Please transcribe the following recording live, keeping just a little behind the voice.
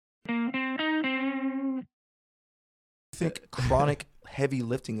think chronic heavy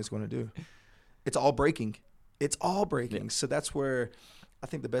lifting is going to do? It's all breaking. It's all breaking. Yeah. So that's where I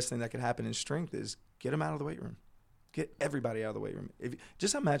think the best thing that could happen in strength is get them out of the weight room. Get everybody out of the weight room.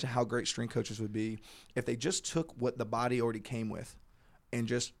 Just imagine how great strength coaches would be if they just took what the body already came with and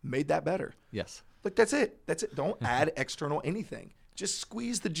just made that better. Yes. Look, that's it. That's it. Don't add external anything. Just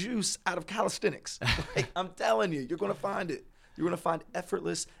squeeze the juice out of calisthenics. Like, I'm telling you, you're going to find it. You're going to find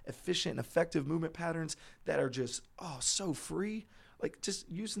effortless, efficient, and effective movement patterns that are just, so free. Like, just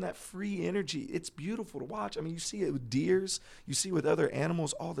using that free energy. It's beautiful to watch. I mean, you see it with deers. You see it with other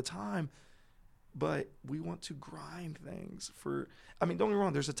animals all the time. But we want to grind things don't get me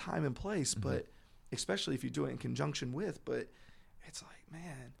wrong, there's a time and place, but especially if you do it in conjunction with, but it's like,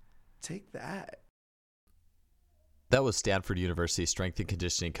 man, take that. That was Stanford University strength and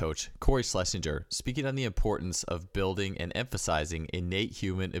conditioning coach Corey Schlesinger speaking on the importance of building and emphasizing innate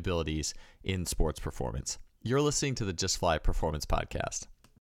human abilities in sports performance. You're listening to the Just Fly Performance Podcast.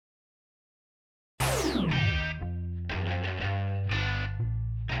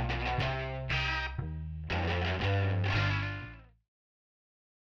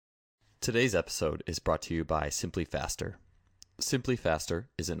 Today's episode is brought to you by Simply Faster. Simply Faster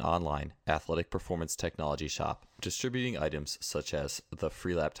is an online athletic performance technology shop distributing items such as the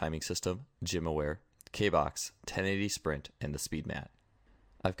Freelap timing system, GymAware, K-Box, 1080 Sprint, and the SpeedMat.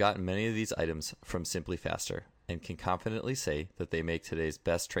 I've gotten many of these items from Simply Faster and can confidently say that they make today's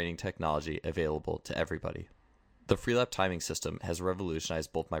best training technology available to everybody. The Freelap timing system has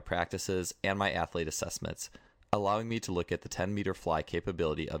revolutionized both my practices and my athlete assessments, allowing me to look at the 10-meter fly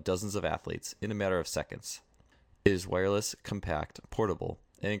capability of dozens of athletes in a matter of seconds. It is wireless, compact, portable,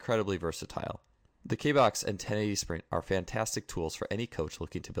 and incredibly versatile. The K-Box and 1080 Sprint are fantastic tools for any coach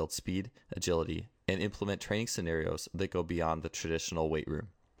looking to build speed, agility, and implement training scenarios that go beyond the traditional weight room.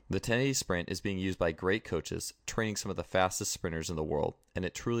 The 1080 Sprint is being used by great coaches training some of the fastest sprinters in the world, and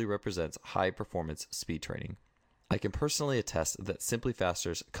it truly represents high-performance speed training. I can personally attest that Simply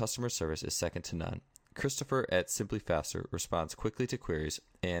Faster's customer service is second to none. Christopher at Simply Faster responds quickly to queries,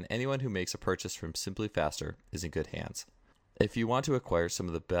 and anyone who makes a purchase from Simply Faster is in good hands. If you want to acquire some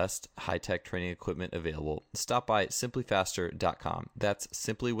of the best high-tech training equipment available, stop by simplyfaster.com. That's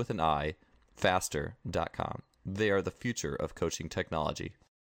simply with an I, faster.com. They are the future of coaching technology.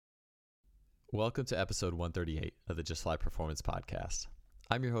 Welcome to episode 138 of the Just Fly Performance Podcast.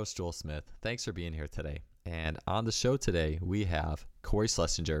 I'm your host, Joel Smith. Thanks for being here today. And on the show today, we have Corey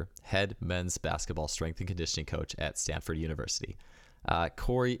Schlesinger, head men's basketball strength and conditioning coach at Stanford University.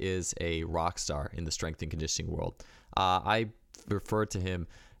 Corey is a rock star in the strength and conditioning world. I refer to him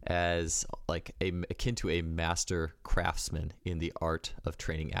as like akin to a master craftsman in the art of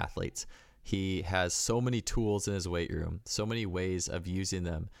training athletes. He has so many tools in his weight room, so many ways of using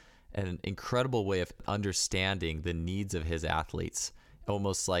them, and an incredible way of understanding the needs of his athletes.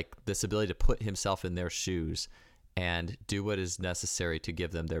 Almost like this ability to put himself in their shoes and do what is necessary to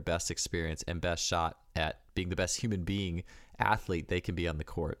give them their best experience and best shot at being the best human being athlete they can be on the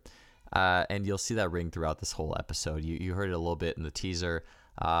court. And you'll see that ring throughout this whole episode. You heard it a little bit in the teaser.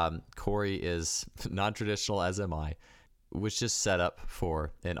 Corey is non-traditional, as am I, which just set up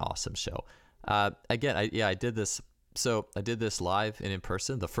for an awesome show. Again, I did this. So I did this live and in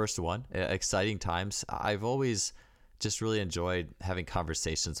person, the first one. Exciting times. I've always just really enjoyed having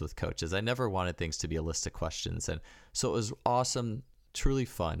conversations with coaches. I never wanted things to be a list of questions. And so it was awesome, truly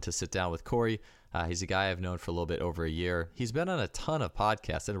fun to sit down with Corey. He's a guy I've known for a little bit over a year. He's been on a ton of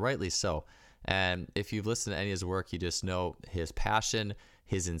podcasts, and rightly so. And if you've listened to any of his work, you just know his passion,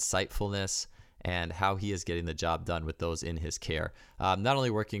 his insightfulness, and how he is getting the job done with those in his care. Not only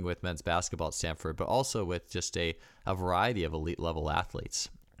working with men's basketball at Stanford, but also with just a variety of elite level athletes.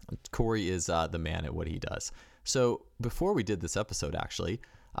 Corey is the man at what he does. So before we did this episode, actually,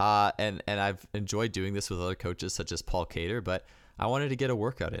 and I've enjoyed doing this with other coaches such as Paul Cater, but I wanted to get a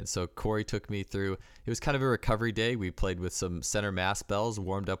workout in. So Corey took me through, it was kind of a recovery day. We played with some center mass bells,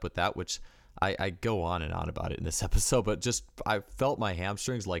 warmed up with that, which I go on and on about it in this episode, but just I felt my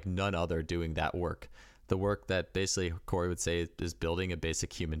hamstrings like none other doing that work. The work that basically Corey would say is building a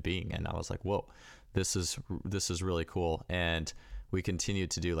basic human being. And I was like, whoa, this is really cool. And we continued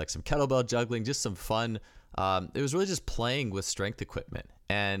to do like some kettlebell juggling, just some fun. It was really just playing with strength equipment,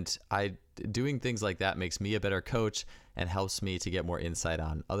 and doing things like that makes me a better coach and helps me to get more insight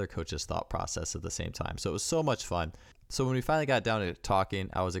on other coaches' thought process at the same time. So it was so much fun. So when we finally got down to talking,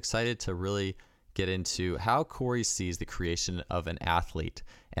 I was excited to really get into how Corey sees the creation of an athlete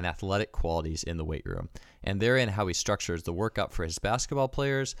and athletic qualities in the weight room, and therein how he structures the workout for his basketball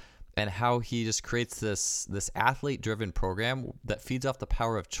players and how he just creates this athlete-driven program that feeds off the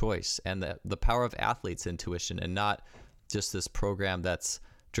power of choice and the power of athletes' intuition, and not just this program that's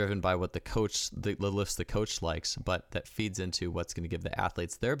driven by what the lifts the coach likes, but that feeds into what's going to give the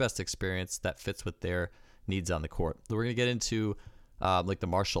athletes their best experience that fits with their needs on the court. We're going to get into like the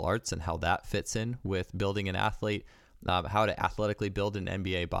martial arts and how that fits in with building an athlete, how to athletically build an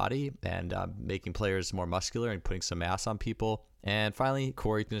NBA body, and making players more muscular and putting some mass on people. And finally,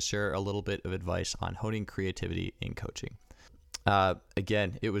 Corey's going to share a little bit of advice on honing creativity in coaching.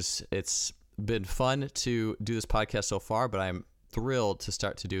 Again, it's been fun to do this podcast so far, but I'm thrilled to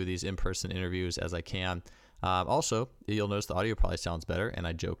start to do these in-person interviews as I can. Also, you'll notice the audio probably sounds better, and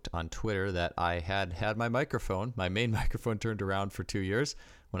I joked on Twitter that I had my main microphone turned around for 2 years.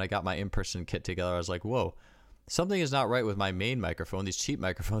 When I got my in-person kit together, I was like, whoa, something is not right with my main microphone. These cheap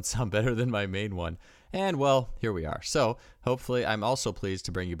microphones sound better than my main one. And well, here we are. So hopefully I'm also pleased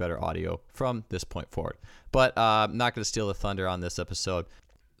to bring you better audio from this point forward. But I'm not going to steal the thunder on this episode.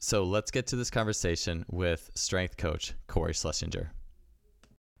 So let's get to this conversation with strength coach Corey Schlesinger.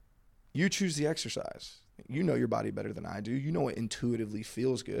 You choose the exercise. You know your body better than I do. You know what intuitively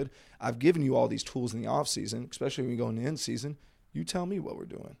feels good. I've given you all these tools in the off season, especially when we go in the end season. You tell me what we're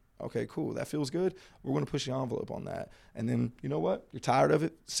doing. Okay, cool. That feels good. We're going to push the envelope on that. And then, you know what? You're tired of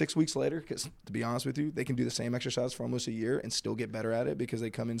it 6 weeks later, because to be honest with you, they can do the same exercise for almost a year and still get better at it because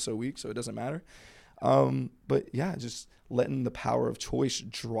they come in so weak, so it doesn't matter. But yeah, just letting the power of choice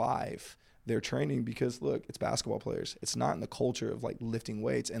drive their training, because look, it's basketball players. It's not in the culture of like lifting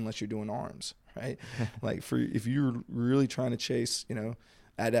weights unless you're doing arms, right? Like if you're really trying to chase,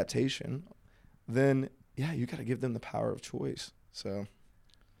 adaptation, then yeah, you got to give them the power of choice. So.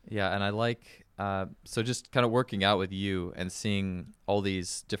 Yeah, and I like so just kind of working out with you and seeing all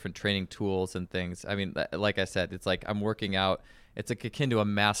these different training tools and things. I mean, like I said, it's like I'm working out. It's like akin to a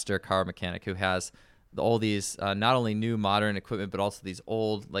master car mechanic who has all these not only new modern equipment, but also these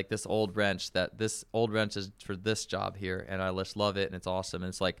old, like this old wrench, that this old wrench is for this job here, and I just love it, and it's awesome. And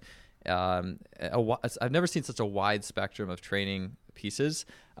it's like I've never seen such a wide spectrum of training pieces.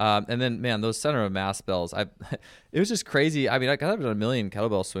 And then, man, those center of mass bells, it was just crazy. I mean, I've done a million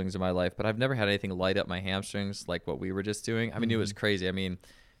kettlebell swings in my life, but I've never had anything light up my hamstrings like what we were just doing. I mean, It was crazy. I mean,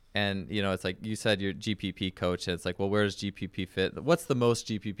 and it's like you said, you're GPP coach, and it's like, well, where does GPP fit? What's the most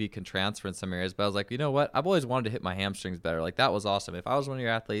GPP can transfer in some areas? But I was like, you know what? I've always wanted to hit my hamstrings better. Like, that was awesome. If I was one of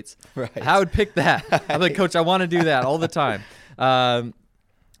your athletes, right, I would pick that. I'm like, coach, I want to do that all the time.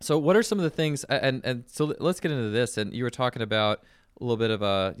 So what are some of the things, and so let's get into this. And you were talking about a little bit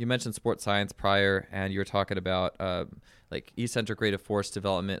of you mentioned sports science prior, and you were talking about like eccentric rate of force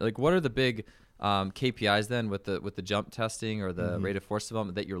development. Like, what are the big KPIs then with the jump testing or the rate of force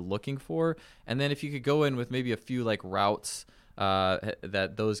development that you're looking for? And then if you could go in with maybe a few like routes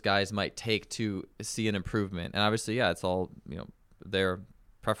that those guys might take to see an improvement. And obviously, yeah, it's all their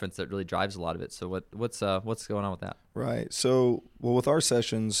preference that really drives a lot of it. So what's going on with that? Right. So with our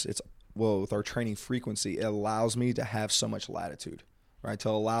sessions, with our training frequency, it allows me to have so much latitude, right? To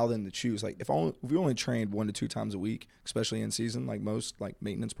allow them to choose. Like if we only trained 1 to 2 times a week, especially in season, like most like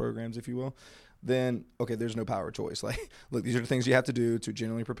maintenance programs, if you will, then okay, there's no power of choice. Like, look, these are the things you have to do to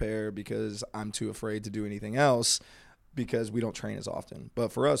generally prepare, because I'm too afraid to do anything else because we don't train as often.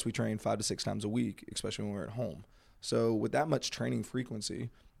 But for us, we train 5 to 6 times a week, especially when we're at home. So with that much training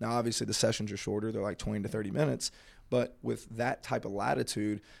frequency, now obviously the sessions are shorter, they're like 20 to 30 minutes, but with that type of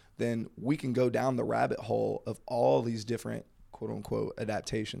latitude, then we can go down the rabbit hole of all these different quote unquote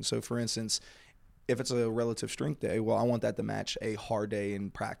adaptations. So for instance, if it's a relative strength day, well, I want that to match a hard day in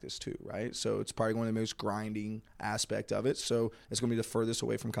practice too, right? So it's probably one of the most grinding aspect of it. So it's going to be the furthest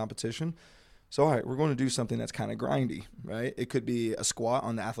away from competition. So, all right, we're going to do something that's kind of grindy, right? It could be a squat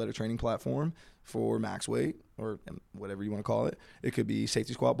on the athletic training platform for max weight or whatever you want to call it. It could be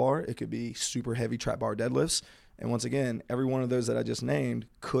safety squat bar. It could be super heavy trap bar deadlifts. And once again, every one of those that I just named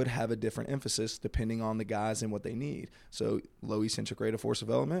could have a different emphasis depending on the guys and what they need. So low eccentric rate of force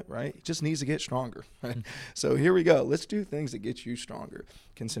development, right? It just needs to get stronger, right? So here we go. Let's do things that get you stronger.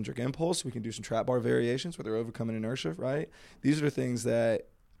 Concentric impulse. We can do some trap bar variations where they're overcoming inertia, right? These are the things that,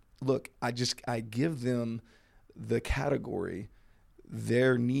 look, I give them the category.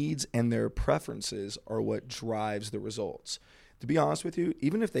 Their needs and their preferences are what drives the results. To be honest with you,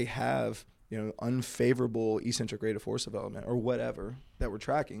 even if they have unfavorable eccentric rate of force development or whatever that we're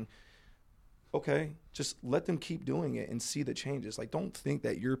tracking, okay, just let them keep doing it and see the changes. Like, don't think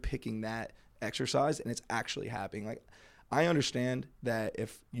that you're picking that exercise and it's actually happening. Like, I understand that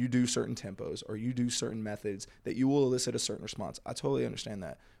if you do certain tempos or you do certain methods that you will elicit a certain response. I totally understand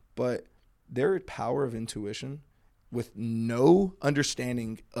that. But their power of intuition with no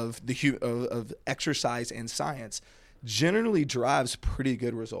understanding of of exercise and science generally drives pretty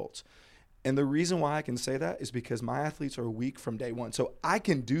good results. And the reason why I can say that is because my athletes are weak from day one. So I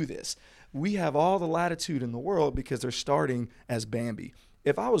can do this. We have all the latitude in the world because they're starting as Bambi.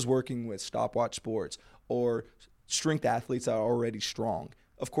 If I was working with stopwatch sports or strength athletes that are already strong,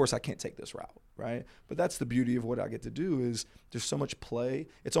 of course I can't take this route, right? But that's the beauty of what I get to do is there's so much play.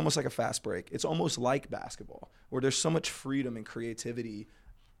 It's almost like a fast break. It's almost like basketball where there's so much freedom and creativity.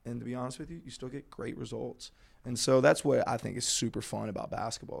 And to be honest with you, you still get great results. And so that's what I think is super fun about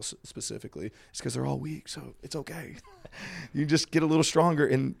basketball specifically. It's because they're all weak, so it's okay. You just get a little stronger,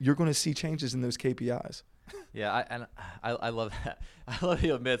 and you're going to see changes in those KPIs. Yeah, I love that. I love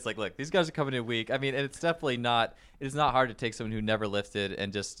you admit it's like, look, these guys are coming in weak. I mean, and it's definitely not. It is not hard to take someone who never lifted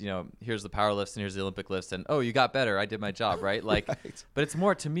and just, here's the power lifts and here's the Olympic lifts and you got better. I did my job, right? Like, right. But it's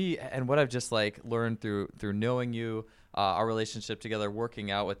more to me, and what I've just like learned through knowing you, our relationship together, working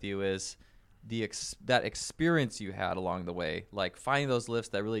out with you is that experience you had along the way, like finding those lifts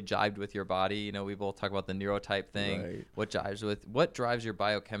that really jived with your body. We both talk about the neurotype thing, right. What drives your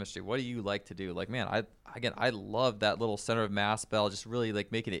biochemistry? What do you like to do? Like, man, I love that little center of mass bell, just really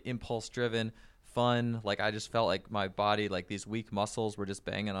like making it impulse driven, fun. Like I just felt like my body, like these weak muscles were just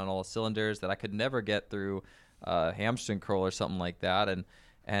banging on all cylinders that I could never get through a hamstring curl or something like that.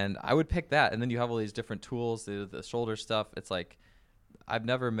 And I would pick that. And then you have all these different tools, the shoulder stuff. It's like, I've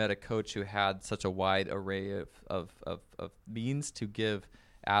never met a coach who had such a wide array of means to give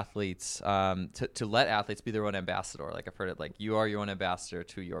athletes, to let athletes be their own ambassador. Like I've heard it, like you are your own ambassador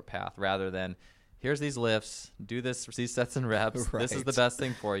to your path, rather than here's these lifts, do these sets and reps. Right. This is the best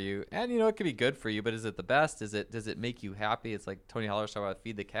thing for you. And it could be good for you, but is it the best? Does it make you happy? It's like Tony Haller's talking about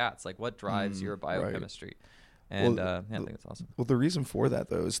feed the cats. Like what drives your biochemistry? Right. And I think it's awesome. Well, the reason for that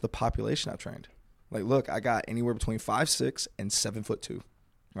though is the population I've trained. Like, look, I got anywhere between 5'6" and 7'2",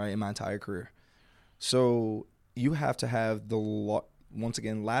 right, in my entire career. So you have to have once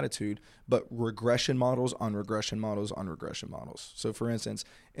again, latitude, but regression models on regression models on regression models. So, for instance,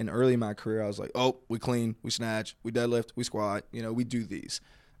 early in my career, I was like, oh, we clean, we snatch, we deadlift, we squat, we do these.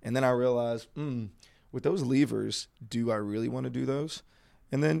 And then I realized, with those levers, do I really want to do those?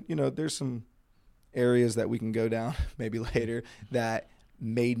 And then, there's some areas that we can go down maybe later that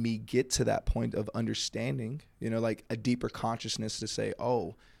made me get to that point of understanding, like a deeper consciousness to say,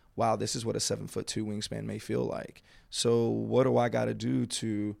 oh, wow, this is what a 7'2" wingspan may feel like. So what do I got to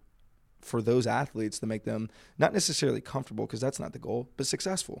do for those athletes to make them not necessarily comfortable, because that's not the goal, but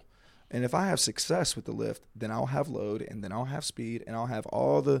successful. And if I have success with the lift, then I'll have load, and then I'll have speed, and I'll have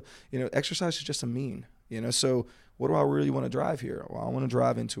all the, exercise is just a mean, so what do I really want to drive here? Well, I want to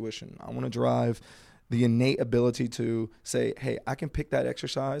drive intuition. I want to drive the innate ability to say, hey, I can pick that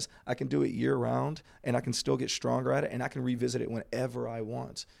exercise, I can do it year round, and I can still get stronger at it, and I can revisit it whenever I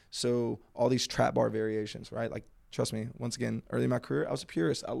want. So all these trap bar variations, right? Like, trust me, once again, early in my career, I was a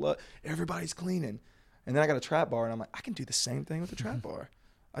purist. I love, everybody's cleaning. And then I got a trap bar, and I'm like, I can do the same thing with the trap bar.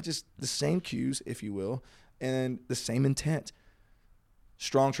 The same cues, if you will, and the same intent.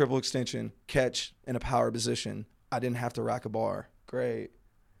 Strong triple extension, catch in a power position. I didn't have to rack a bar. Great.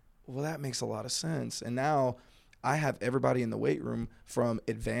 Well, that makes a lot of sense. And now I have everybody in the weight room from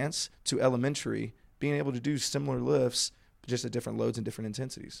advanced to elementary being able to do similar lifts, just at different loads and different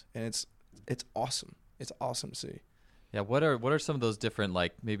intensities. And it's awesome. It's awesome to see. Yeah. What are some of those different,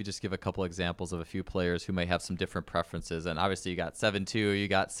 like, maybe just give a couple examples of a few players who may have some different preferences? And obviously you got 7'2", you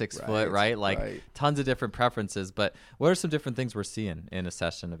got 6 foot, right? Like tons of different preferences, but what are some different things we're seeing in a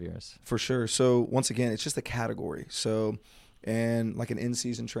session of yours? For sure. So once again, it's just a category. So, and like an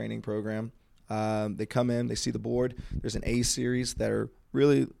in-season training program, they come in, they see the board. There's an A series that are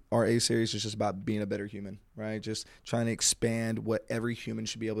really, our A series is just about being a better human, right? Just trying to expand what every human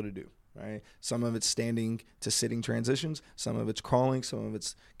should be able to do, right? Some of it's standing to sitting transitions. Some of it's crawling. Some of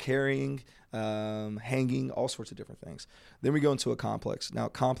it's carrying, hanging, all sorts of different things. Then we go into a complex. Now,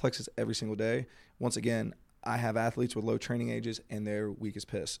 complex is every single day. Once again, I have athletes with low training ages and they're weak as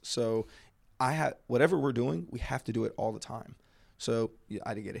piss. So whatever we're doing, we have to do it all the time. So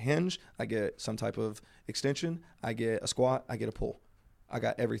I get a hinge, I get some type of extension, I get a squat, I get a pull. I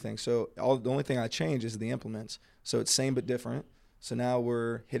got everything. So the only thing I change is the implements. So it's same but different. So now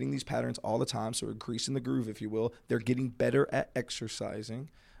we're hitting these patterns all the time. So we're greasing the groove, if you will. They're getting better at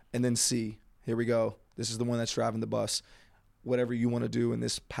exercising. And then C, here we go. This is the one that's driving the bus. Whatever you want to do in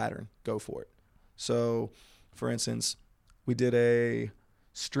this pattern, go for it. So, for instance, we did a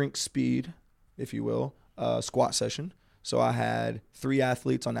strength speed, if you will, squat session. So I had 3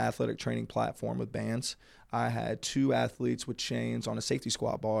 athletes on the athletic training platform with bands. I had 2 athletes with chains on a safety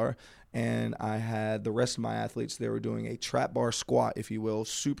squat bar. And I had the rest of my athletes, they were doing a trap bar squat, if you will,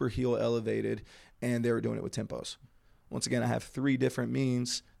 super heel elevated, and they were doing it with tempos. Once again, I have 3 different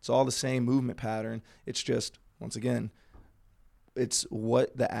means. It's all the same movement pattern. It's just, once again, it's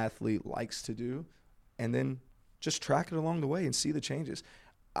what the athlete likes to do, and then just track it along the way and see the changes.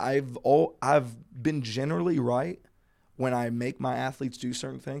 I've been generally right when I make my athletes do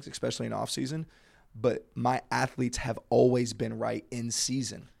certain things, especially in off season, but my athletes have always been right in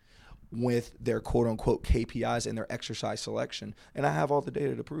season with their quote unquote KPIs and their exercise selection. And I have all the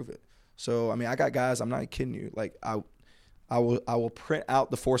data to prove it. So, I mean, I got guys, I'm not kidding you. Like I will print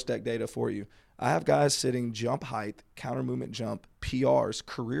out the force deck data for you. I have guys sitting jump height, counter movement jump, PRs,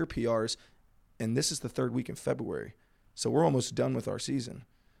 career PRs, and this is the 3rd week in February. So we're almost done with our season.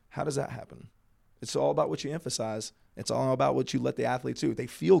 How does that happen? It's all about what you emphasize. It's all about what you let the athletes do. If they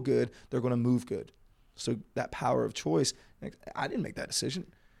feel good, they're going to move good. So that power of choice, I didn't make that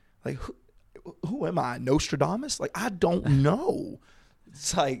decision. Like, who am I, Nostradamus? Like, I don't know.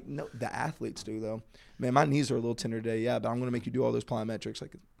 It's like, no, the athletes do, though. Man, my knees are a little tender today, yeah, but I'm going to make you do all those plyometrics.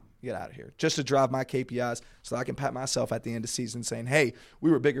 Like, get out of here. Just to drive my KPIs so I can pat myself at the end of season saying, hey, we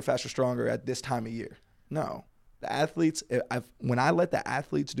were bigger, faster, stronger at this time of year. No. The athletes, when I let the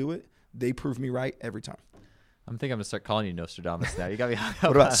athletes do it, they prove me right every time. I'm thinking I'm going to start calling you Nostradamus now. You got me hung up.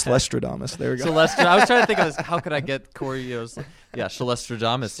 What about Celestrodamus? There we go. I was trying to think of this. How could I get Corey?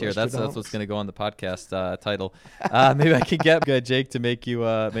 Celestrodamus here. That's what's going to go on the podcast title. Maybe I could get Jake to make you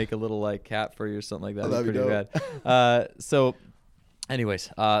make a little like cat for you or something like that. That'd be pretty rad. So, anyways,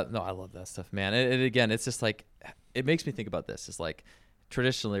 no, I love that stuff, man. Again, it's just like it makes me think about this. It's like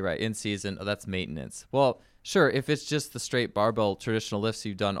traditionally, right, in season, that's maintenance. Well, sure, if it's just the straight barbell traditional lifts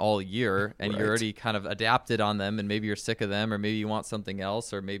you've done all year and you're already kind of adapted on them and maybe you're sick of them or maybe you want something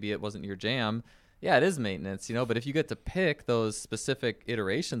else or maybe it wasn't your jam, yeah, it is maintenance, but if you get to pick those specific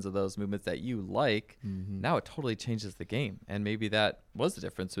iterations of those movements that you like, now it totally changes the game. And maybe that was the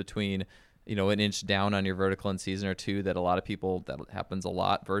difference between, an inch down on your vertical in season or 2 that a lot of people, that happens a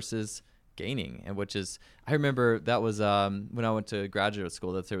lot versus gaining, and which is, I remember that was when I went to graduate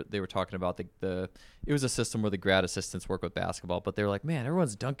school, that they were talking about it was a system where the grad assistants work with basketball, but they were like, man,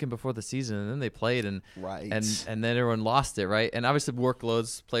 everyone's dunking before the season, and then they played and then everyone lost it, right? And obviously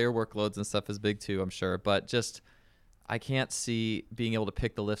player workloads and stuff is big too, I'm sure, but just I can't see being able to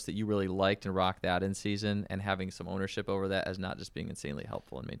pick the lifts that you really liked and rock that in season and having some ownership over that as not just being insanely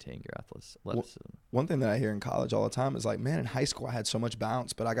helpful in maintaining your athleticism. One thing that I hear in college all the time is like, man, in high school I had so much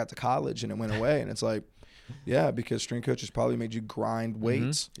bounce, but I got to college and it went away. And it's like, yeah, because strength coaches probably made you grind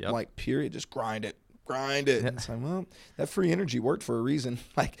weights. Yep. Like, period. Just grind it. Yeah. And it's like, well, that free energy worked for a reason.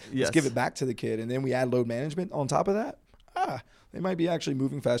 Like, let's give it back to the kid. And then we add load management on top of that. They might be actually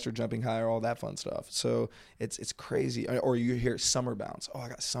moving faster, jumping higher, all that fun stuff. So it's crazy. Or you hear summer bounce. Oh, I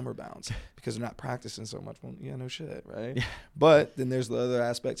got summer bounce because they're not practicing so much. Well, yeah, no shit, right? Yeah. But then there's the other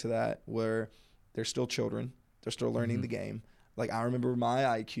aspect to that where they're still children. They're still learning the game. Like, I remember my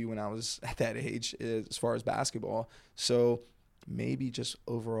IQ when I was at that age as far as basketball. So maybe just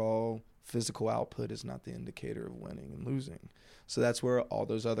overall physical output is not the indicator of winning and losing. So that's where all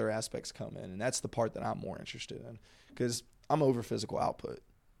those other aspects come in. And that's the part that I'm more interested in, because I'm over physical output.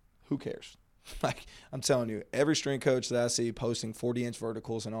 Who cares? Like, I'm telling you, every strength coach that I see posting 40-inch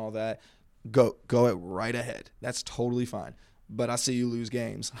verticals and all that, go it right ahead. That's totally fine. But I see you lose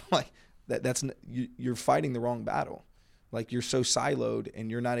games. Like, you're fighting the wrong battle. Like, you're so siloed and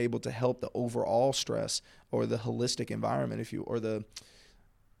you're not able to help the overall stress or the holistic environment, or the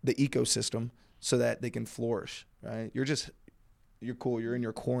ecosystem, so that they can flourish, right? You're cool. You're in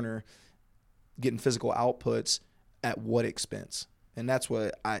your corner getting physical outputs at what expense? And that's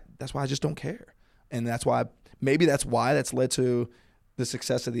why I just don't care. And that's why that's led to the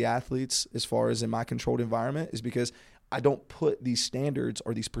success of the athletes as far as in my controlled environment, is because I don't put these standards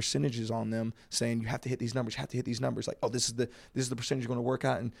or these percentages on them saying you have to hit these numbers, Like, oh, this is the percentage you're going to work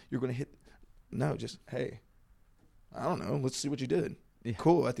out and you're going to hit. No, just, hey, I don't know. Let's see what you did. Yeah.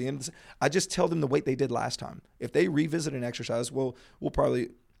 Cool. At the end of I just tell them the weight they did last time. If they revisit an exercise, we'll probably,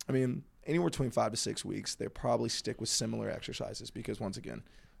 anywhere between 5 to 6 weeks, they probably stick with similar exercises, because once again,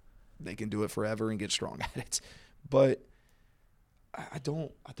 they can do it forever and get strong at it. But I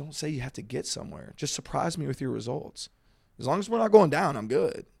don't say you have to get somewhere. Just surprise me with your results. As long as we're not going down, I'm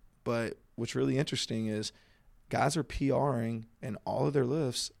good. But what's really interesting is guys are PRing in all of their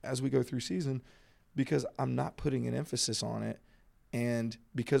lifts as we go through season, because I'm not putting an emphasis on it. And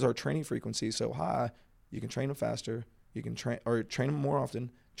because our training frequency is so high, you can train them faster, you can train them more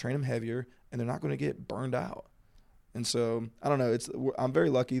often, train them heavier, and they're not going to get burned out. And so I don't know. I'm very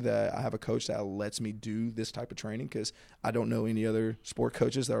lucky that I have a coach that lets me do this type of training, because I don't know any other sport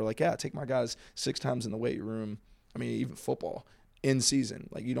coaches that are like, yeah, take my guys 6 times in the weight room. I mean, even football in season.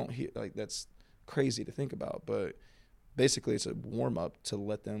 Like, you don't hear, like, that's crazy to think about. But basically, it's a warm up to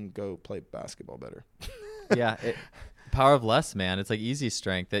let them go play basketball better. Yeah. Power of less, man. It's like easy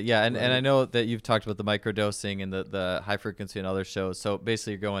strength. And I know that you've talked about the microdosing and the high frequency and other shows. So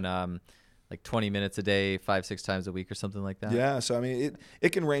basically, you're going like 20 minutes a day, 5-6 times a week or something like that. Yeah. So I mean, it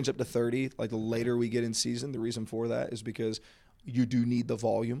can range up to 30. Like, the later we get in season, the reason for that is because you do need the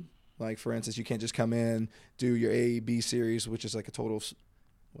volume. Like, for instance, you can't just come in, do your A, B series, which is like a total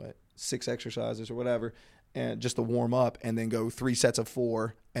of 6 exercises or whatever, and just to warm up, and then go 3 sets of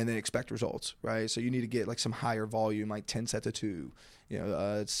 4 and then expect results, right? So you need to get like some higher volume, like 10 sets of 2,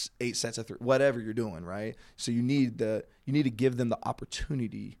 it's 8 sets of 3, whatever you're doing, right? So you need to give them the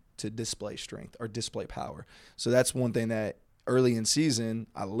opportunity to display strength or display power. So that's one thing that early in season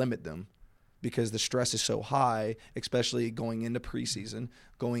I limit them, because the stress is so high, especially going into preseason,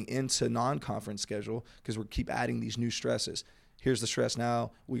 going into non-conference schedule, because we keep adding these new stresses. Here's the stress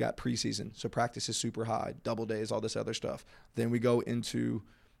now. We got preseason, so practice is super high, double days, all this other stuff. Then we go into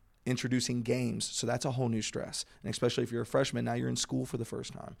introducing games, so that's a whole new stress. And especially if you're a freshman, now you're in school for the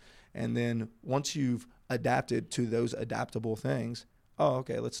first time. And then once you've adapted to those adaptable things,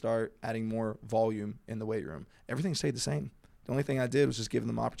 okay, let's start adding more volume in the weight room. Everything stayed the same. The only thing I did was just give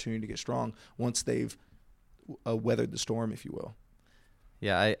them the opportunity to get strong once they've weathered the storm, if you will.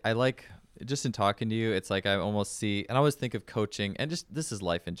 Yeah, I like, just in talking to you, it's like I almost see, and I always think of coaching, and just, this is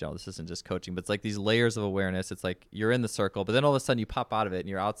life in general, this isn't just coaching, but it's like these layers of awareness. It's like you're in the circle, but then all of a sudden you pop out of it and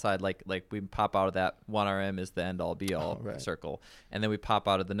you're outside, like we pop out of that 1RM is the end all be all circle, and then we pop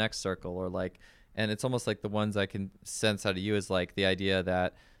out of the next circle, or like, and it's almost like the ones I can sense out of you is like the idea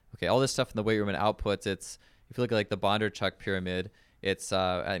that, okay, all this stuff in the weight room and outputs, it's, if you look at like the Bondarchuk pyramid, it's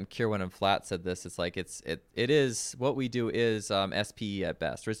and Kirwan and Flat said this, it's like it is what we do is SPE at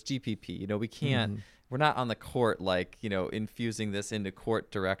best, or it's GPP. We can't, we're not on the court like, infusing this into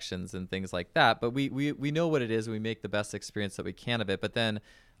court directions and things like that, but we know what it is, and we make the best experience that we can of it. But then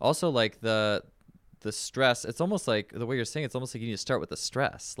also like the stress, it's almost like the way you're saying, it's almost like you need to start with the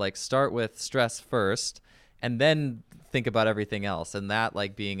stress, like start with stress first and then think about everything else, and that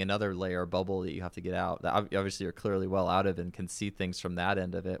like being another layer of bubble that you have to get out, that obviously you're clearly well out of and can see things from that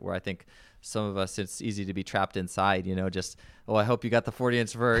end of it, where I think some of us, it's easy to be trapped inside, just, I hope you got the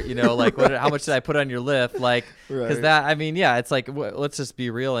 40-inch vert, like how much did I put on your lift, like, because that, I mean, yeah, it's like, let's just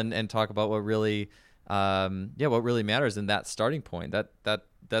be real and talk about what really what really matters in that starting point.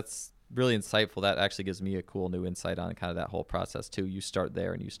 That's really insightful. That actually gives me a cool new insight on kind of that whole process too. You start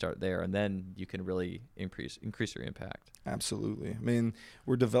there, and then you can really increase your impact. Absolutely. I mean,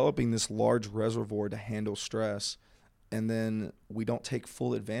 we're developing this large reservoir to handle stress, and then we don't take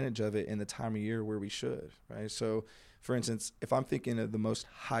full advantage of it in the time of year where we should, right? So, for instance, if I'm thinking of the most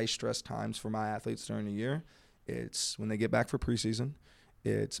high stress times for my athletes during the year, it's when they get back for preseason,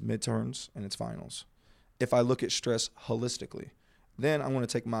 it's midterms, and it's finals. If I look at stress holistically, then I want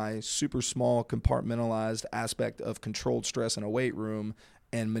to take my super small compartmentalized aspect of controlled stress in a weight room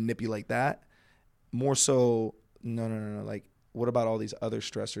and manipulate that. More so, no. Like, what about all these other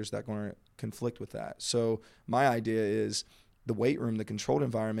stressors that are going to conflict with that? So my idea is the weight room, the controlled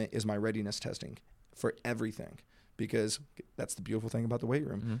environment, is my readiness testing for everything, because that's the beautiful thing about the weight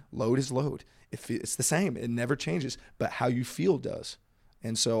room. Mm-hmm. Load is load. It's the same. It never changes, but how you feel does.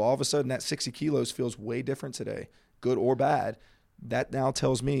 And so all of a sudden that 60 kilos feels way different today, good or bad. That now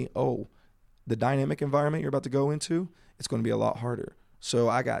tells me, the dynamic environment you're about to go into, it's going to be a lot harder. So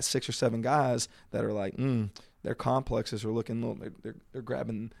I got 6 or 7 guys that are like, their complexes are looking little, they're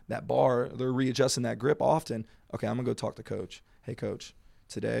grabbing that bar, they're readjusting that grip often. Okay, I'm going to go talk to coach. Hey, coach,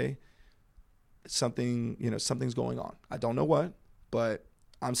 today something's going on. I don't know what, but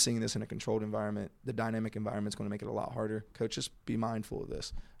I'm seeing this in a controlled environment. The dynamic environment is going to make it a lot harder. Coach, just be mindful of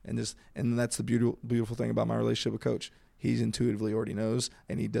this. And that's the beautiful thing about my relationship with coach. He's intuitively already knows,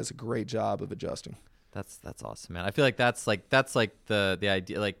 and he does a great job of adjusting. That's awesome, man. I feel like that's like the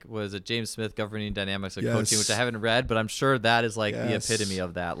idea. Like, was it James Smith, Governing Dynamics of Coaching, which I haven't read, but I'm sure that is like the epitome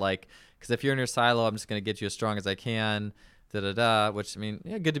of that. Like, because if you're in your silo, I'm just going to get you as strong as I can. Which, I mean,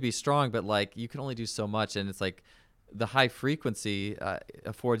 yeah, good to be strong, but like you can only do so much, and it's like the high frequency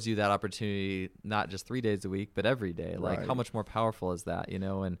affords you that opportunity, not just 3 days a week, but every day. Like, how much more powerful is that,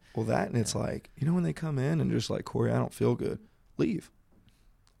 And it's like, when they come in and just like, Corey, I don't feel good, leave.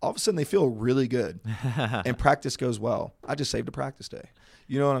 All of a sudden they feel really good and practice goes well. I just saved a practice day.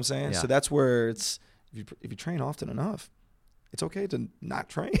 You know what I'm saying? Yeah. So that's where it's, if you train often enough, it's okay to not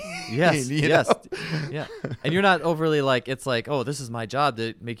train. Yes, you yes, know? yeah. And you're not overly like, it's like, oh, this is my job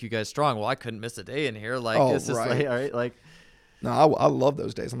to make you guys strong. Well, I couldn't miss a day in here. Like, Oh, it's just right. like, all right, like. No, I love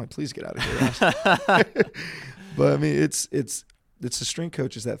those days. I'm like, please get out of here. But I mean, it's the strength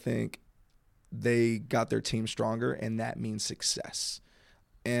coaches that think they got their team stronger and that means success.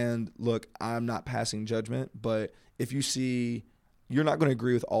 And look, I'm not passing judgment, but if you see, you're not going to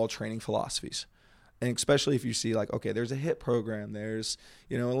agree with all training philosophies. And especially if you see like, okay, there's a HIIT program, there's,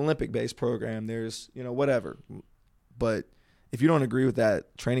 an Olympic-based program, there's, whatever. But if you don't agree with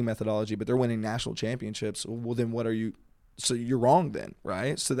that training methodology, but they're winning national championships, well, then what are you? So you're wrong then,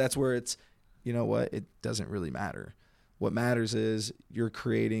 right? So that's where it's, you know what? It doesn't really matter. What matters is you're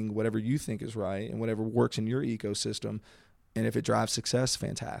creating whatever you think is right and whatever works in your ecosystem. And if it drives success,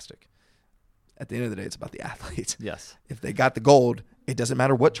 fantastic. At the end of the day, it's about the athletes. Yes. If they got the gold, it doesn't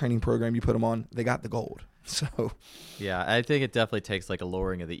matter what training program you put them on, they got the gold. So, yeah, I think it definitely takes like a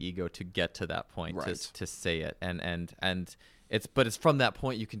lowering of the ego to get to that point, right. to say it. And it's from that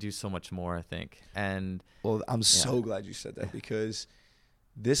point you can do so much more, I think. And well, I'm so glad you said that, because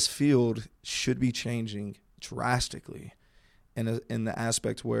this field should be changing drastically in the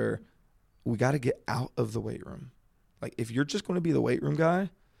aspect where we got to get out of the weight room. Like, if you're just going to be the weight room guy,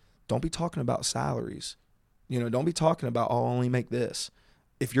 don't be talking about salaries. Don't be talking about, oh, I'll only make this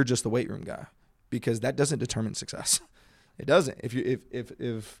if you're just the weight room guy, because that doesn't determine success. It doesn't.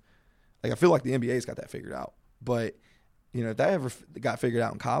 If like, I feel like the NBA's got that figured out, but if that ever got figured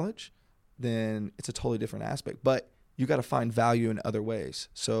out in college, then it's a totally different aspect. But you got to find value in other ways.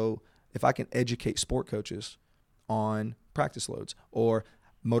 So if I can educate sport coaches on practice loads or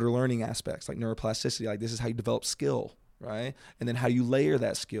motor learning aspects like neuroplasticity, like this is how you develop skill, right? And then how you layer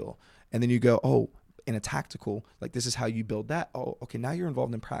that skill. And then you go, oh, in a tactical, like this is how you build that. Oh, okay, now you're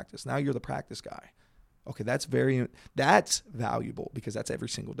involved in practice. Now you're the practice guy. Okay, that's valuable, because that's every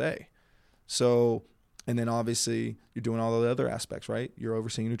single day. So, and then obviously you're doing all the other aspects, right? You're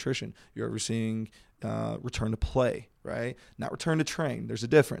overseeing nutrition. You're overseeing return to play, right? Not return to train. There's a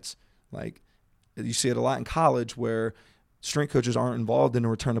difference. Like, you see it a lot in college where strength coaches aren't involved in a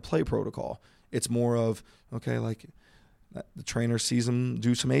return to play protocol. It's more of, okay, like the trainer sees him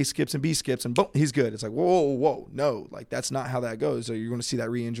do some A skips and B skips and boom, he's good. It's like, whoa, no, like that's not how that goes. So you're going to see that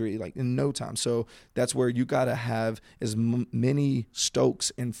re-injury like in no time. So that's where you got to have as many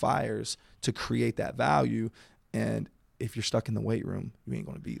stokes and fires to create that value. And if you're stuck in the weight room, you ain't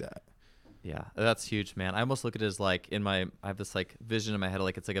going to be that. Yeah, that's huge, man. I almost look at it as like I have this like vision in my head,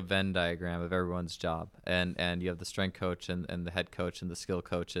 like it's like a Venn diagram of everyone's job. And you have the strength coach and the head coach and the skill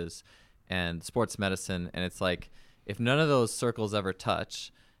coaches and sports medicine. And it's like, if none of those circles ever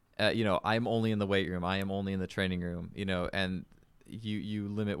touch, I'm only in the weight room, I am only in the training room, and you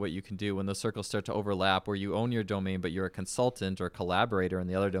limit what you can do. When those circles start to overlap, where you own your domain, but you're a consultant or a collaborator in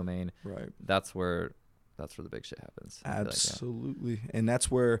the other domain, right? That's where the big shit happens. Absolutely. Like, yeah. And that's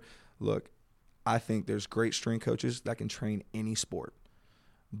where, look, I think there's great strength coaches that can train any sport,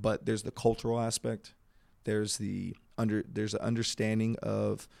 but there's the cultural aspect. There's the understanding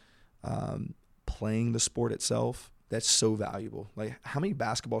of playing the sport itself. That's so valuable. Like, how many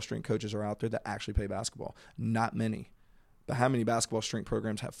basketball strength coaches are out there that actually play basketball? Not many. But how many basketball strength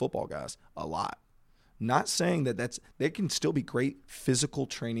programs have football guys? A lot. Not saying that they can still be great physical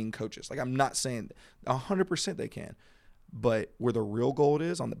training coaches. Like, I'm not saying 100% they can. But where the real goal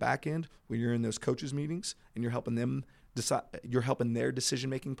is on the back end, when you're in those coaches meetings and you're helping them decide, you're helping their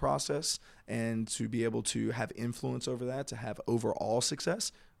decision-making process, and to be able to have influence over that, to have overall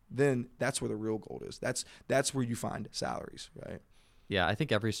success, then that's where the real goal is. That's where you find salaries, right? Yeah, I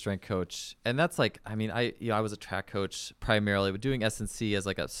think every strength coach, and that's like, I mean, I was a track coach primarily, but doing S&C as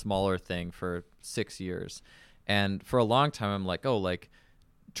like a smaller thing for 6 years. And for a long time, I'm like, oh, like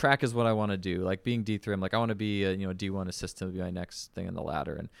track is what I want to do. Like being D3, I'm like, I want to be a D1 assistant, would be my next thing on the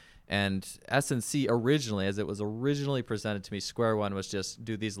ladder. And S&C originally, as it was originally presented to me, square one was just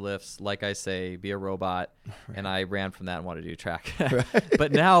do these lifts, like I say, be a robot. Right. And I ran from that and wanted to do track. Right.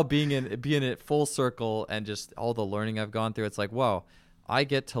 But now being in it full circle and just all the learning I've gone through, it's like, whoa, I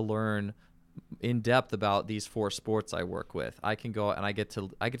get to learn in depth about these 4 sports I work with. I can go and I get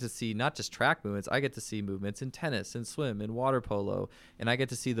to see not just track movements, I get to see movements in tennis and swim and water polo, and I get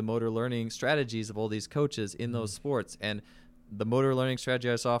to see the motor learning strategies of all these coaches in those sports. And the motor learning strategy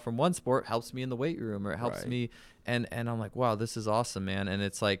I saw from one sport helps me in the weight room, or it helps me. And I'm like, wow, this is awesome, man. And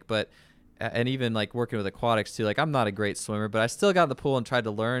it's like, but and even like working with aquatics too, like I'm not a great swimmer, but I still got in the pool and tried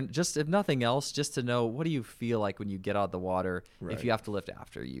to learn, just if nothing else, just to know, what do you feel like when you get out of the water, if you have to lift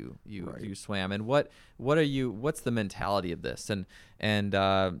after you swam, and what's the mentality of this? And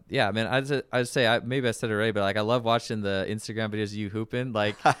yeah, man, I'd say maybe I said it already, but like I love watching the Instagram videos of you hooping,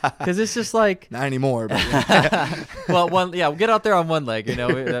 like, because it's just like not anymore. But well, we'll get out there on one leg,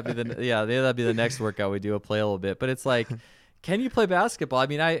 that'd be the next workout we do. We'll play a little bit, but it's like, can you play basketball? I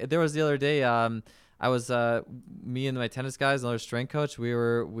mean, there was the other day, I was me and my tennis guys, another strength coach. We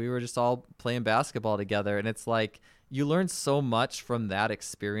were just all playing basketball together, and it's like you learn so much from that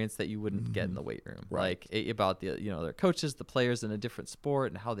experience that you wouldn't get in the weight room. Right. Like about the their coaches, the players in a different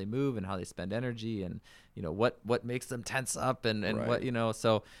sport, and how they move and how they spend energy, and what makes them tense up, and what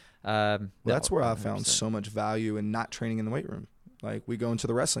so. That's where I found so much value in not training in the weight room. Like we go into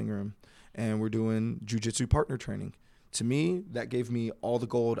the wrestling room, and we're doing jiu-jitsu partner training. To me, that gave me all the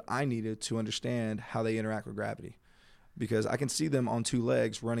gold I needed to understand how they interact with gravity, because I can see them on two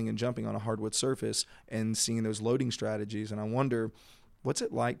legs running and jumping on a hardwood surface and seeing those loading strategies. And I wonder, what's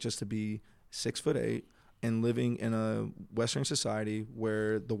it like just to be 6'8" and living in a Western society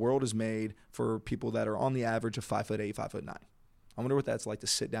where the world is made for people that are on the average of 5'8", 5'9". I wonder what that's like to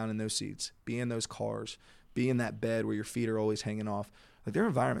sit down in those seats, be in those cars, be in that bed where your feet are always hanging off. Like, their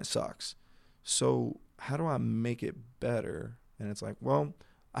environment sucks. So how do I make it better? And it's like, well,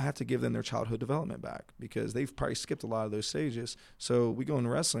 I have to give them their childhood development back, because they've probably skipped a lot of those stages. So we go in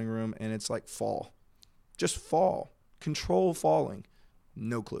the wrestling room and it's like fall. Just fall. Control falling.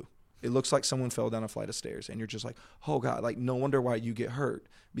 No clue. It looks like someone fell down a flight of stairs, and you're just like, oh God, like no wonder why you get hurt,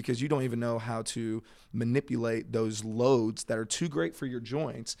 because you don't even know how to manipulate those loads that are too great for your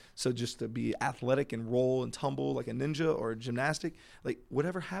joints. So just to be athletic and roll and tumble like a ninja or a gymnastic, like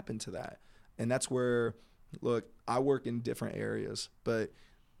whatever happened to that? And that's where, look, I work in different areas, but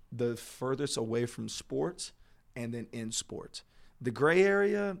the furthest away from sports and then in sports. The gray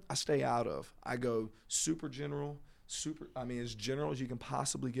area, I stay out of. I go super general, as general as you can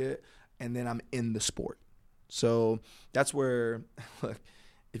possibly get, and then I'm in the sport. So that's where, look,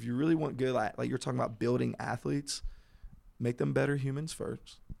 if you really want good, like you're talking about building athletes, make them better humans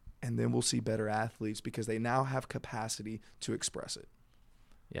first, and then we'll see better athletes, because they now have capacity to express it.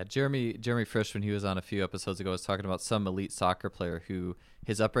 Yeah, Jeremy Frisch, when he was on a few episodes ago, was talking about some elite soccer player who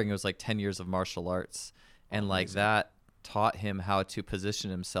his upbringing was like 10 years of martial arts, and like that taught him how to position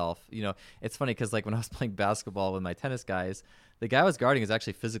himself. It's funny because like when I was playing basketball with my tennis guys, the guy I was guarding is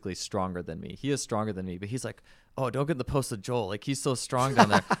actually physically stronger than me. He is stronger than me, but he's like, oh, don't get in the post with Joel. Like, he's so strong down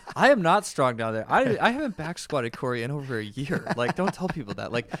there. I am not strong down there. I haven't back squatted Corey in over a year. Like, don't tell people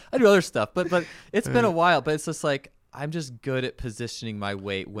that. Like, I do other stuff, but it's been a while. But it's just like, I'm just good at positioning my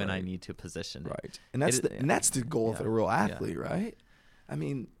weight when I need to position it. Right. And that's the goal of a real athlete, right? I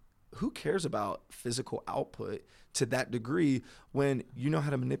mean, who cares about physical output to that degree when you know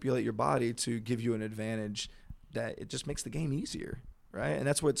how to manipulate your body to give you an advantage, that it just makes the game easier, right? And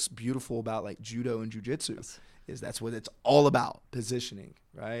that's what's beautiful about like judo and jiu-jitsu, is that's what it's all about, positioning,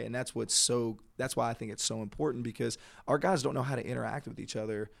 right? And that's why I think it's so important, because our guys don't know how to interact with each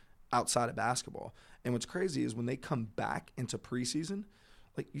other outside of basketball. And what's crazy is when they come back into preseason,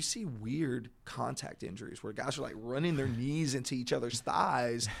 like you see weird contact injuries where guys are like running their knees into each other's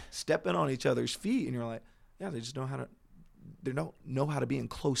thighs, stepping on each other's feet, and you're like, yeah, they just don't know how to be in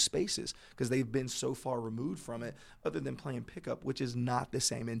close spaces, because they've been so far removed from it, other than playing pickup, which is not the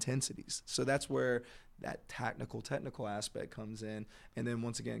same intensities. So that's where that technical aspect comes in. And then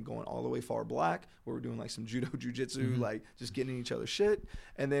once again, going all the way far black, where we're doing like some judo, jiu-jitsu, like just getting in each other's shit,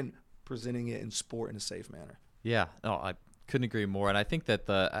 and then presenting it in sport in a safe manner. Yeah, no, I couldn't agree more. And I think that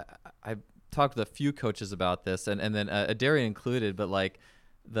I've talked with a few coaches about this, and then Darian included, but like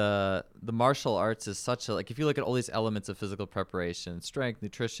the martial arts is such a, like, if you look at all these elements of physical preparation, strength,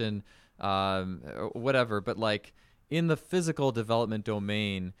 nutrition, whatever, but like in the physical development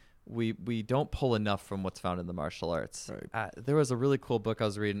domain, we don't pull enough from what's found in the martial arts. Right. There was a really cool book I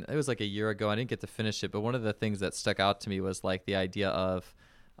was reading. It was like a year ago. I didn't get to finish it, but one of the things that stuck out to me was like the idea of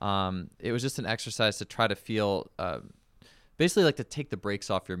it was just an exercise to try to feel basically like to take the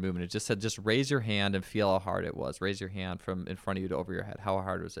brakes off your movement. It just said, just raise your hand and feel how hard it was. Raise your hand from in front of you to over your head. How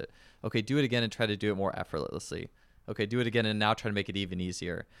hard was it? Okay, do it again and try to do it more effortlessly. Okay, do it again and now try to make it even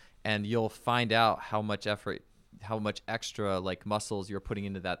easier. And you'll find out how much effort, how much extra like muscles you're putting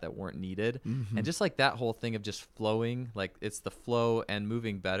into that weren't needed. Mm-hmm. And just like that whole thing of just flowing, like it's the flow and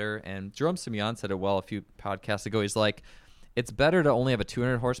moving better. And Jerome Simeon said it well a few podcasts ago. He's like, it's better to only have a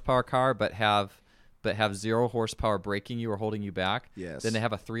 200 horsepower car but have 0 horsepower braking you or holding you back than to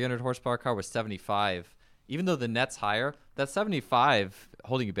have a 300 horsepower car with 75. Even though the net's higher, that 75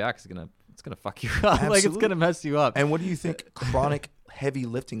 holding you back is going to it's gonna fuck you up. Like it's gonna mess you up. And what do you think chronic heavy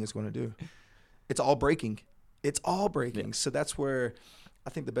lifting is going to do? It's all breaking. It's all breaking. Yeah. So that's where I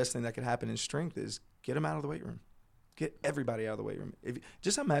think the best thing that could happen in strength is get them out of the weight room. Get everybody out of the weight room.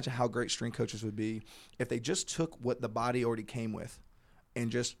 Just imagine how great strength coaches would be if they just took what the body already came with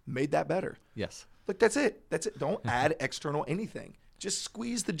and just made that better. Yes. Look, that's it. That's it. Don't add external anything. Just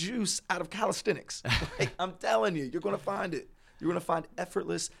squeeze the juice out of calisthenics. Like, I'm telling you, you're going to find it. You're going to find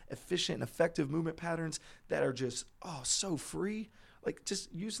effortless, efficient, and effective movement patterns that are just, so free. Like,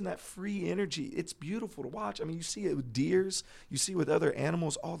 just using that free energy. It's beautiful to watch. I mean, you see it with deers. You see it with other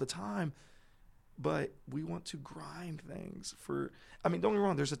animals all the time. But we want to grind things don't get me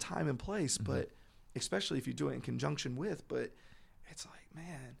wrong, there's a time and place, but especially if you do it in conjunction with, but it's like,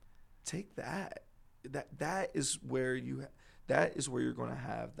 man, take that. That is where you're going to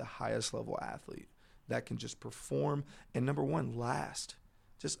have the highest level athlete that can just perform and, number one, last.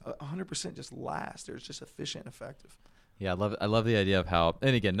 Just 100% just last. They're just efficient and effective. Yeah, I love the idea of how,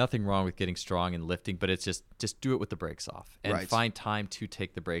 and again, nothing wrong with getting strong and lifting, but it's just do it with the brakes off and find time to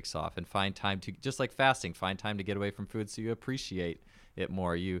take the brakes off and find time to, just like fasting, find time to get away from food so you appreciate it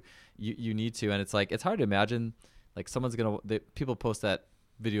more. You need to, and it's like, it's hard to imagine, like people post that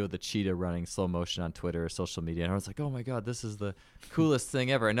video of the cheetah running slow motion on Twitter or social media, and I was like, oh my God, this is the coolest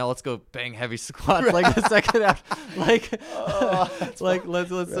thing ever. And now let's go bang heavy squats like the second after,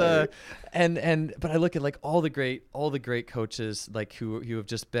 but I look at like all the great coaches like who have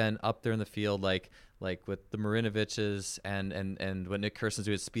just been up there in the field, like with the Marinoviches and what Nick Kerson's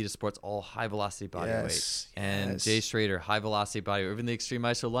doing at Speed of Sports, all high velocity body weight, and Jay Schrader, high velocity body weight, even the extreme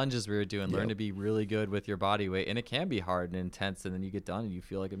iso lunges we were doing, learn to be really good with your body weight. And it can be hard and intense, and then you get done and you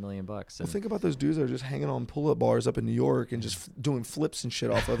feel like $1 million. Well, think about those dudes that are just hanging on pull-up bars up in New York and just doing flips and shit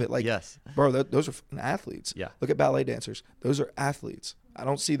off of it. Like, yes, bro, those are fucking athletes. Yeah. Look at ballet dancers. Those are athletes. I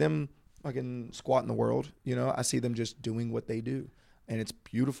don't see them fucking squatting the world. I see them just doing what they do. And it's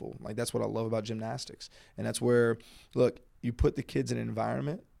beautiful. Like, that's what I love about gymnastics. And that's where, look, you put the kids in an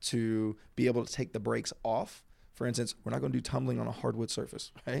environment to be able to take the brakes off. For instance, we're not going to do tumbling on a hardwood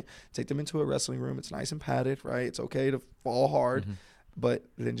surface, right? Take them into a wrestling room. It's nice and padded, right? It's okay to fall hard, but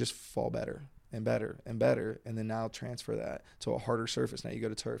then just fall better and better and better. And then now transfer that to a harder surface. Now you go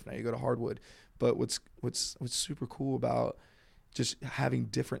to turf. Now you go to hardwood. But what's super cool about just having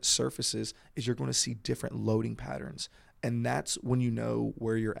different surfaces is you're going to see different loading patterns. And that's when you know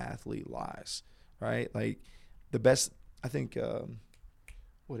where your athlete lies, right? Like, the best, I think,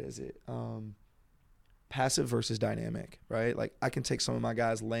 passive versus dynamic, right? Like, I can take some of my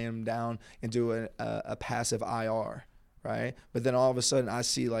guys, lay them down and do a passive IR, right? But then all of a sudden I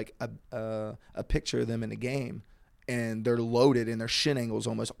see like a picture of them in a game and they're loaded and their shin angle's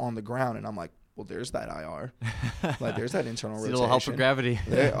almost on the ground. And I'm like, well, there's that IR. Like, there's that internal rotation. A little help from gravity.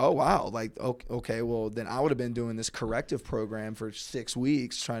 Oh, wow. Like, okay, well, then I would have been doing this corrective program for 6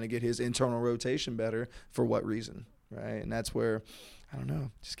 weeks trying to get his internal rotation better. For what reason, right? And that's where, I don't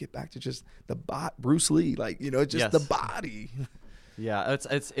know, just get back to just the Bruce Lee, like, the body. Yeah,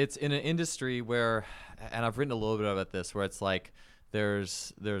 it's in an industry where, and I've written a little bit about this, where it's like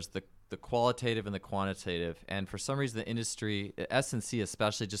there's the qualitative and the quantitative, and for some reason the industry, S&C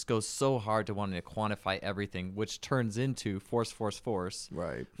especially, just goes so hard to wanting to quantify everything, which turns into force,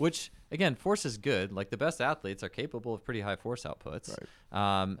 right? Which, again, force is good. Like, the best athletes are capable of pretty high force outputs,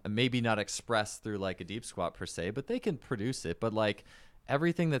 right? Maybe not expressed through like a deep squat per se, but they can produce it. But like,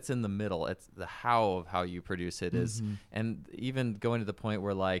 everything that's in the middle, it's the how of how you produce it is, and even going to the point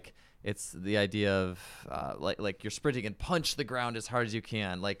where like it's the idea of like you're sprinting and punch the ground as hard as you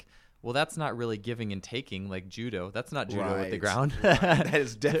can, like. Well, that's not really giving and taking like judo. That's not judo with the ground. Right. That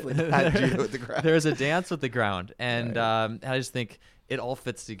is definitely not judo with the ground. There's a dance with the ground. And I just think it all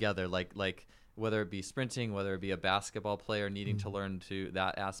fits together. Like whether it be sprinting, whether it be a basketball player needing to learn to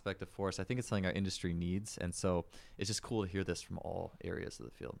that aspect of force, I think it's something our industry needs. And so it's just cool to hear this from all areas of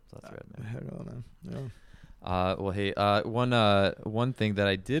the field. So that's right, man. Heck no, man. Yeah. Well, hey, one thing that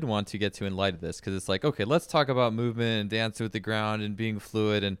I did want to get to in light of this, because it's like, okay, let's talk about movement and dancing with the ground and being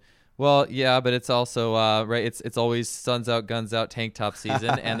fluid and. Well, yeah, but it's also right. It's always suns out, guns out, tank top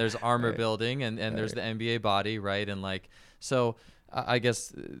season, and there's armor building, and there's the NBA body, right? And like, so I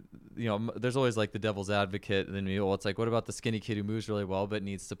guess there's always like the devil's advocate, and then it's like, what about the skinny kid who moves really well but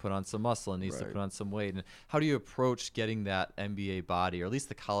needs to put on some muscle and needs to put on some weight? And how do you approach getting that NBA body, or at least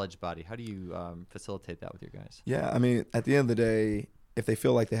the college body? How do you facilitate that with your guys? Yeah, I mean, at the end of the day, if they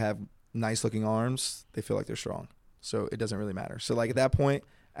feel like they have nice looking arms, they feel like they're strong. So it doesn't really matter. So like at that point,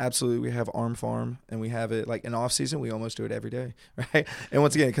 Absolutely. We have Arm Farm, and we have it like in off season. We almost do it every day, right? And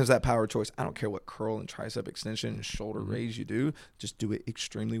once again, it comes to that power choice. I don't care what curl and tricep extension and shoulder raise you do. Just do it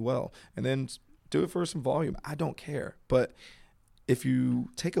extremely well. And then do it for some volume. I don't care. But if you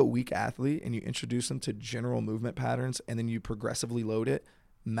take a weak athlete and you introduce them to general movement patterns and then you progressively load it,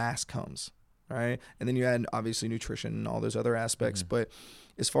 mass comes, right? And then you add obviously nutrition and all those other aspects. But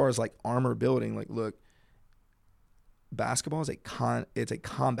as far as like armor building, like look, basketball is it's a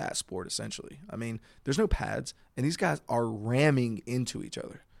combat sport essentially. I mean, there's no pads and these guys are ramming into each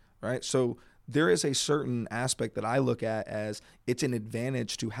other, right? So there is a certain aspect that I look at as it's an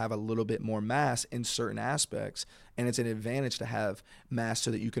advantage to have a little bit more mass in certain aspects, and it's an advantage to have mass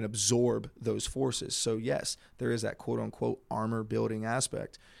so that you can absorb those forces. So yes, there is that quote unquote armor building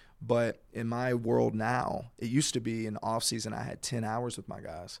aspect. But in my world now, it used to be in off season I had 10 hours with my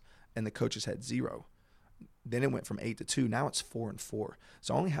guys and the coaches had 0. Then it went from 8 to 2. Now it's 4 and 4.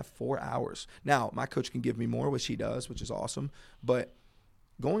 So I only have 4 hours. Now, my coach can give me more, which he does, which is awesome. But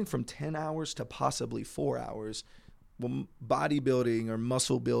going from 10 hours to possibly 4 hours, well, bodybuilding or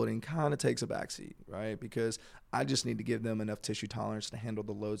muscle building kind of takes a backseat, right? Because I just need to give them enough tissue tolerance to handle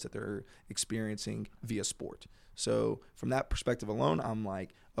the loads that they're experiencing via sport. So from that perspective alone, I'm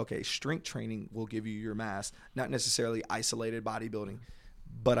like, okay, strength training will give you your mass, not necessarily isolated bodybuilding.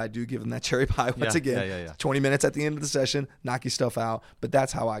 But I do give them that cherry pie once again. 20 minutes at the end of the session, knock your stuff out. But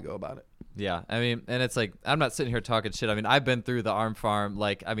that's how I go about it. Yeah, I mean, and it's like, I'm not sitting here talking shit. I mean, I've been through the Arm Farm.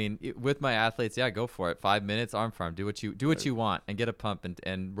 Like, I mean, with my athletes, yeah, go for it. 5 minutes, Arm Farm. Do what you want and get a pump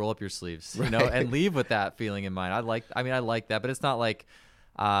and roll up your sleeves, you know, and leave with that feeling in mind. I like that, but it's not like,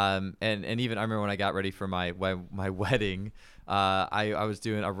 and even I remember when I got ready for my wedding, I was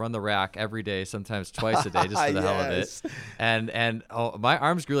doing a run the rack every day, sometimes twice a day, just for the hell of it. And my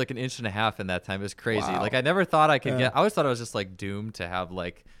arms grew like 1.5 inches in that time. It was crazy. Wow. Like I never thought I could I always thought I was just like doomed to have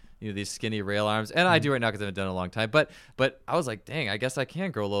like, you know, these skinny rail arms, and I do right now because I haven't done it in a long time. But I was like, dang, I guess I can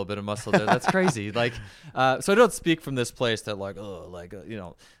grow a little bit of muscle there. That's crazy. Like, so I don't speak from this place that like, you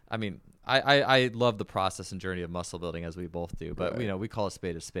know, I mean, I love the process and journey of muscle building as we both do, but you know, we call a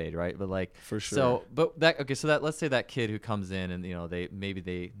spade, right? But like, for sure. So, but let's say that kid who comes in and, you know,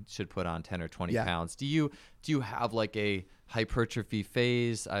 they should put on 10 or 20 pounds. Do you have like a hypertrophy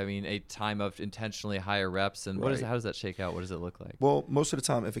phase? I mean, a time of intentionally higher reps, and how does that shake out? What does it look like? Well, most of the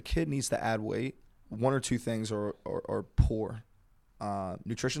time, if a kid needs to add weight, one or two things are poor.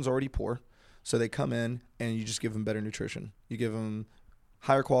 Nutrition's already poor, so they come in and you just give them better nutrition. You give them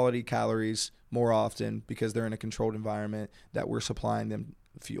higher quality calories more often because they're in a controlled environment that we're supplying them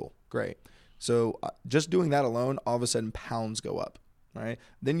fuel. Great. So just doing that alone, all of a sudden pounds go up, right?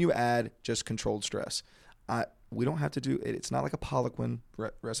 Then you add just controlled stress. We don't have to do it. It's not like a Poliquin,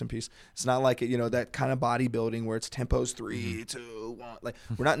 rest in peace. It's not like, you know, that kind of bodybuilding where it's tempos 3, 2, 1. Like,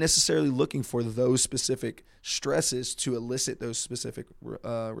 we're not necessarily looking for those specific stresses to elicit those specific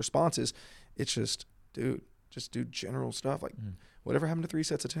responses. It's just do general stuff. Like, whatever happened to 3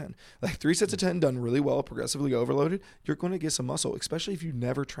 sets of 10? Like 3 sets of 10 done really well, progressively overloaded, you're going to get some muscle, especially if you've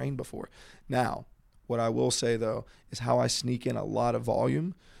never trained before. Now, what I will say, though, is how I sneak in a lot of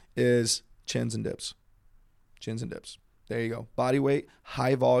volume is chins and dips. Chins and dips. There you go. Body weight,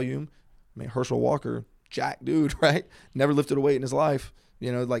 high volume. I mean, Herschel Walker, jack dude, right? Never lifted a weight in his life.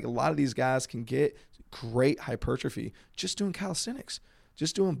 You know, like a lot of these guys can get great hypertrophy just doing calisthenics,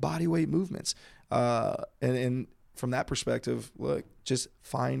 just doing body weight movements. And from that perspective, look, just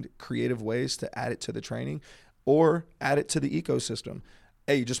find creative ways to add it to the training or add it to the ecosystem.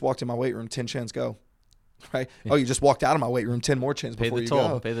 Hey, you just walked in my weight room, 10 chins, go. Right? Yeah. Oh, you just walked out of my weight room, 10 more chins before you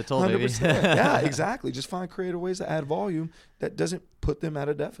go. Pay the toll, 100%. Baby. Yeah, exactly. Just find creative ways to add volume that doesn't put them at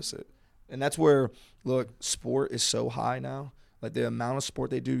a deficit. And that's where, look, sport is so high now. Like the amount of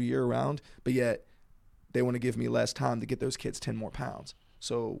sport they do year round, but yet they want to give me less time to get those kids 10 more pounds.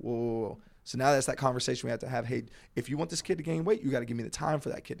 So, whoa. So now that's that conversation we have to have. Hey, if you want this kid to gain weight, you got to give me the time for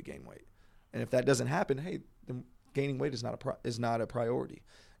that kid to gain weight. And if that doesn't happen, hey, then gaining weight is not a priority.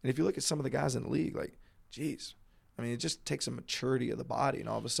 And if you look at some of the guys in the league, like, geez, I mean, it just takes a maturity of the body, and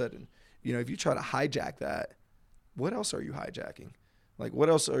all of a sudden, you know, if you try to hijack that, what else are you hijacking? Like, what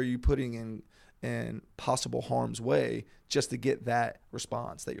else are you putting in possible harm's way just to get that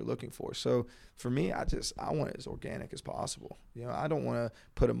response that you're looking for? So for me, I want it as organic as possible. You know, I don't want to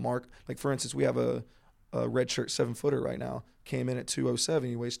put a mark. Like, for instance, we have a red shirt 7-footer right now, came in at 207,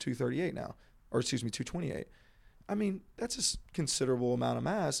 he weighs 238 now, or excuse me, 228. I mean, that's a considerable amount of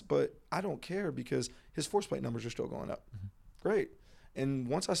mass, but I don't care because his force plate numbers are still going up. Mm-hmm. Great. And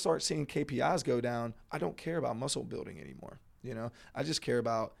once I start seeing KPIs go down, I don't care about muscle building anymore. You know, I just care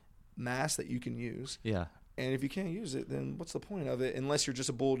about mass that you can use. Yeah. And if you can't use it, then what's the point of it? Unless you're just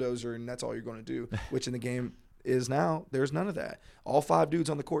a bulldozer and that's all you're going to do, which in the game is now, there's none of that. All 5 dudes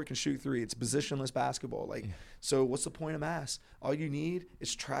on the court can shoot 3. It's positionless basketball. Like, so what's the point of mass? All you need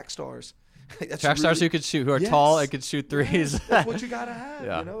is track stars. Track stars who could shoot, who are tall and could shoot threes. Yes, that's what you got to have,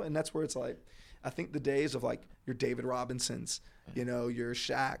 Yeah. you know? And that's where it's like, I think the days of like your David Robinsons, you know, your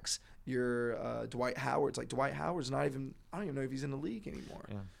Shaqs, your Dwight Howards. Like Dwight Howard's not even, I don't even know if he's in the league anymore.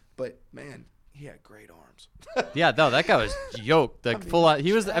 Yeah. But man, he had great arms. Yeah, no, that guy was yoked, like full on.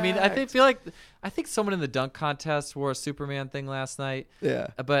 He was. I mean, I think someone in the dunk contest wore a Superman thing last night. Yeah.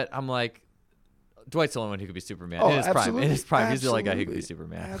 But I'm like, Dwight's the only one who could be Superman. Oh, in his prime. absolutely. In his prime, he's the only guy who Absolutely. could be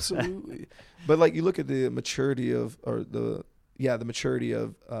Superman. Absolutely. But like you look at the maturity of, or the maturity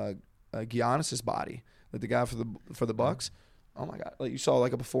of Giannis's body, like the guy for the Bucks. Oh my God! Like you saw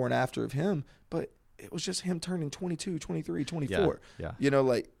like a before and after of him, but it was just him turning 22, 23, 24. Yeah. You know,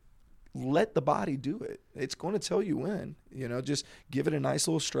 like let the body do it. It's going to tell you when. You know, just give it a nice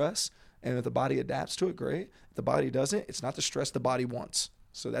little stress, and if the body adapts to it, great. If the body doesn't, it's not the stress the body wants.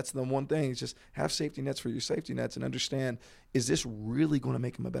 So that's the one thing. Is just have safety nets for your safety nets and understand, is this really going to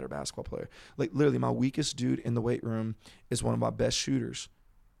make him a better basketball player? Like literally my weakest dude in the weight room is one of my best shooters.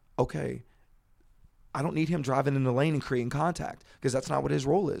 Okay, I don't need him driving in the lane and creating contact because that's not what his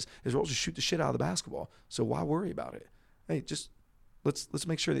role is. His role is to shoot the shit out of the basketball. So why worry about it? Hey, just let's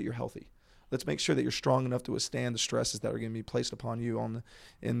make sure that you're healthy. Let's make sure that you're strong enough to withstand the stresses that are going to be placed upon you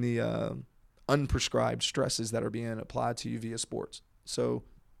in the unprescribed stresses that are being applied to you via sports. So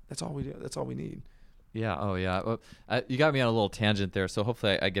that's all we do. That's all we need. Yeah. Oh, yeah. Well, you got me on a little tangent there, so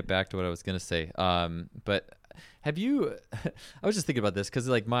hopefully I get back to what I was going to say. But have you? I was just thinking about this because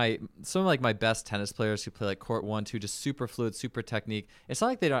like some of my best tennis players who play like court 1, 2, just super fluid, super technique. It's not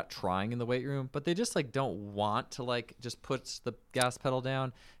like they're not trying in the weight room, but they just like don't want to like just put the gas pedal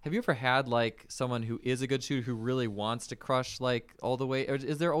down. Have you ever had like someone who is a good shooter who really wants to crush like all the way, or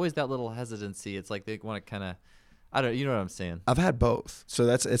is there always that little hesitancy? It's like they want to kind of. You know what I'm saying? I've had both. So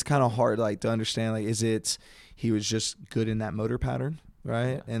it's kind of hard like to understand, like, is it he was just good in that motor pattern,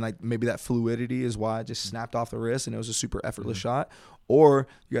 right? Yeah. And like maybe that fluidity is why it just snapped off the wrist and it was a super effortless shot. Or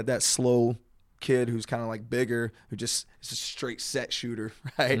you got that slow kid who's kind of like bigger, who just is a straight set shooter,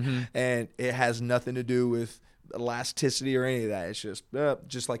 right? And it has nothing to do with elasticity or any of that. It's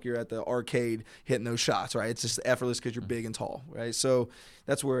just like you're at the arcade hitting those shots, right? It's just effortless because you're big and tall, right? So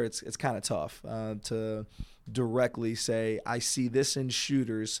that's where it's kind of tough to directly say I see this in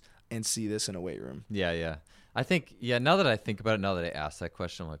shooters and see this in a weight room. Yeah. I think, now that I think about it, now that I asked that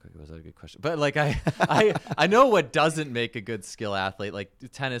question, I'm like, was that a good question? But like I know what doesn't make a good skill athlete, like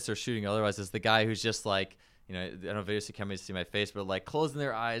tennis or shooting otherwise, is the guy who's just like, you know, I don't know if videos can't see my face, but like closing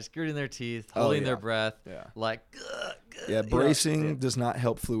their eyes, gritting their teeth, holding their breath, like bracing does not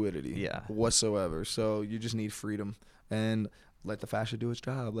help fluidity Yeah. whatsoever. So you just need freedom and let the fascia do its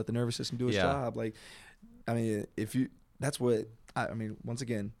job, let the nervous system do its job. Like, I mean, once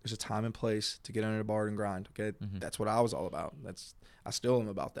again, there's a time and place to get under the bar and grind. Okay, that's what I was all about. I still am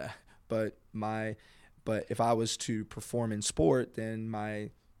about that. But if I was to perform in sport, then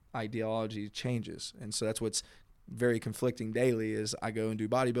my ideology changes, and so that's what's very conflicting daily. Is I go and do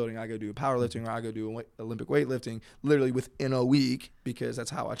bodybuilding, I go do powerlifting, or I go do Olympic weightlifting, literally within a week because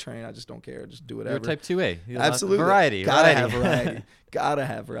that's how I train. I just don't care, just do whatever. You're type 2A. Absolutely, variety. Gotta have variety. Gotta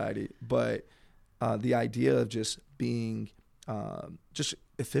have variety. But the idea of just being just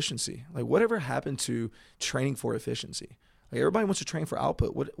efficiency, like whatever happened to training for efficiency? Like everybody wants to train for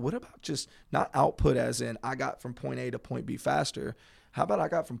output. What about just not output as in I got from point A to point B faster? How about I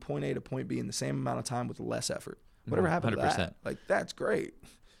got from point A to point B in the same amount of time with less effort? Whatever happened to that? Like that's great.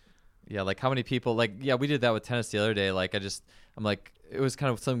 Yeah, like how many people we did that with tennis the other day. Like I'm like, it was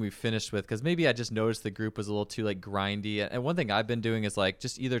kind of something we finished with because maybe I just noticed the group was a little too like grindy. And one thing I've been doing is like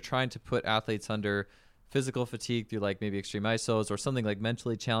just either trying to put athletes under physical fatigue through like maybe extreme isos or something like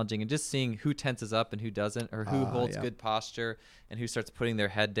mentally challenging, and just seeing who tenses up and who doesn't, or who holds good posture and who starts putting their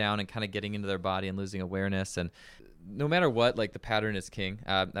head down and kind of getting into their body and losing awareness. And no matter what, like the pattern is king.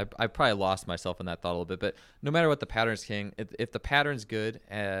 I probably lost myself in that thought a little bit, but no matter what, the pattern is king. If the pattern's good,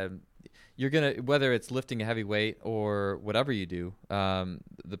 you're gonna, whether it's lifting a heavy weight or whatever you do,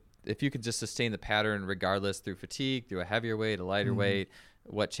 if you can just sustain the pattern regardless through fatigue, through a heavier weight, a lighter weight,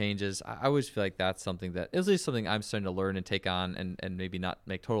 what changes, I always feel like that's something that is at least something I'm starting to learn and take on, and maybe not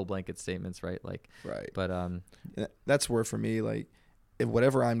make total blanket statements, right? Like, right. But that's where for me, like, if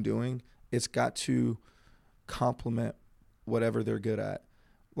whatever I'm doing, it's got to complement whatever they're good at.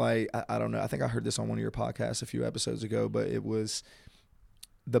 Like, I don't know. I think I heard this on one of your podcasts a few episodes ago, but it was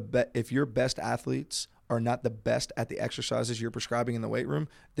if your best athletes are not the best at the exercises you're prescribing in the weight room,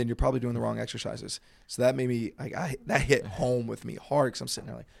 then you're probably doing the wrong exercises. So that made me like that hit home with me hard, because I'm sitting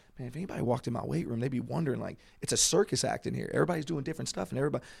there like, man, if anybody walked in my weight room, they'd be wondering, like, it's a circus act in here. Everybody's doing different stuff, and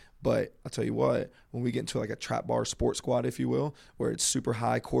everybody. But I'll tell you what, when we get into like a trap bar sports squat, if you will, where it's super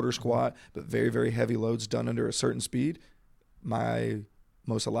high quarter squat but very, very heavy loads done under a certain speed, my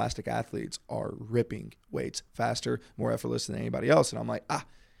most elastic athletes are ripping weights faster, more effortless than anybody else. And I'm like,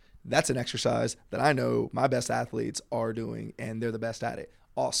 that's an exercise that I know my best athletes are doing, and they're the best at it.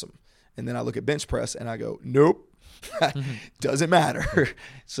 Awesome. And then I look at bench press and I go, nope, doesn't matter.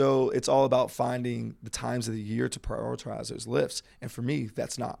 So it's all about finding the times of the year to prioritize those lifts. And for me,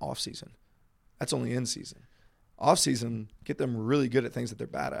 that's not off season. That's only in season. Off season, get them really good at things that they're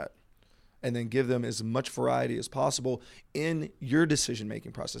bad at, and then give them as much variety as possible in your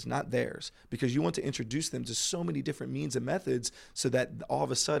decision-making process, not theirs, because you want to introduce them to so many different means and methods so that all of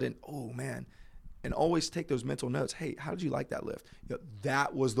a sudden, oh, man, and always take those mental notes. Hey, how did you like that lift?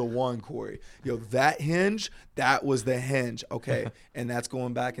 That was the one, Corey. That hinge, that was the hinge. Okay, and that's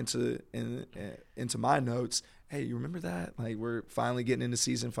going back into my notes. Hey, you remember that? Like, we're finally getting into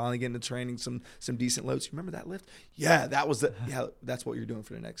season, finally getting into training, some decent loads. You remember that lift? Yeah, that's what you're doing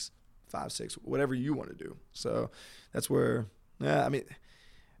for the next 5, 6, whatever you want to do. So that's where, I mean,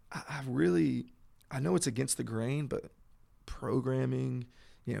 I know it's against the grain, but programming,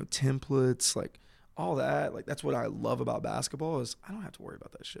 templates, like all that, like that's what I love about basketball is I don't have to worry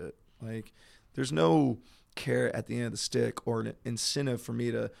about that shit. Like there's no carrot at the end of the stick or an incentive for me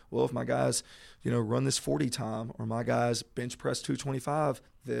to, well, if my guys, run this 40 time, or my guys bench press 225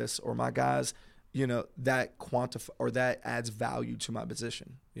 this, or my guys, that quantify or that adds value to my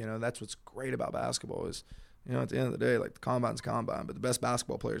position. That's what's great about basketball is, at the end of the day, like the combine's combine, but the best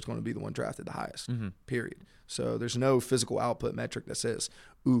basketball player is going to be the one drafted the highest, period. So there's no physical output metric that says,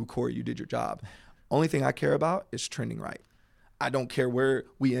 ooh, Corey, you did your job. Only thing I care about is trending right. I don't care where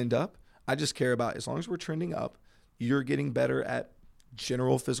we end up. I just care about, as long as we're trending up, you're getting better at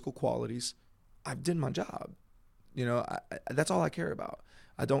general physical qualities, I've done my job. That's all I care about.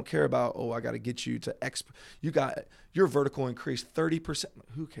 I don't care about, I got to get you to you got your vertical increase 30%.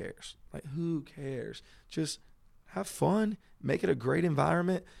 Who cares? Like, who cares? Just have fun, make it a great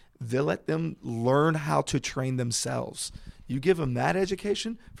environment. They'll let them learn how to train themselves. You give them that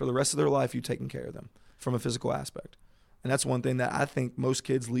education, for the rest of their life, you've taken care of them from a physical aspect. And that's one thing that I think most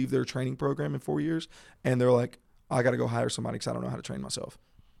kids leave their training program in 4 years, and they're like, I got to go hire somebody because I don't know how to train myself.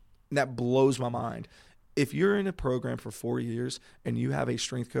 And that blows my mind. If you're in a program for 4 years and you have a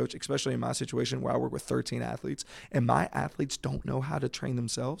strength coach, especially in my situation where I work with 13 athletes, and my athletes don't know how to train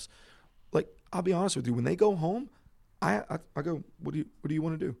themselves, like, I'll be honest with you, when they go home, I go, what do you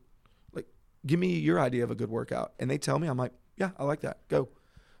want to do? Like, give me your idea of a good workout. And they tell me, I'm like, yeah, I like that. Go.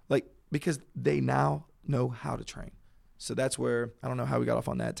 Like, because they now know how to train. So that's where, I don't know how we got off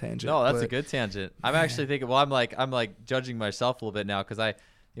on that tangent. No, that's a good tangent. I'm actually thinking, well, I'm like judging myself a little bit now, because I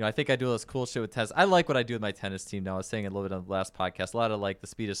think I do all this cool shit with tennis. I like what I do with my tennis team now. I was saying it a little bit on the last podcast. A lot of like the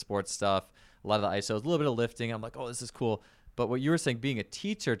speed of sports stuff, a lot of the ISOs, a little bit of lifting. I'm like, oh, this is cool. But what you were saying, being a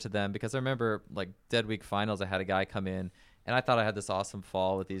teacher to them, because I remember like Dead Week Finals, I had a guy come in, and I thought I had this awesome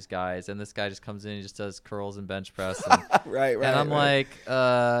fall with these guys, and this guy just comes in and just does curls and bench press. And, right. And I'm like,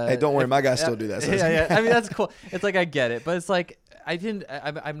 hey, don't worry, my guys still do that. So yeah. I mean, that's cool. It's like, I get it, but it's like,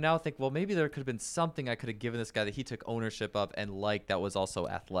 I'm now thinking, well, maybe there could have been something I could have given this guy that he took ownership of and that was also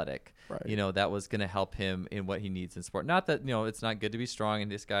athletic, right. That was going to help him in what he needs in sport. Not that, it's not good to be strong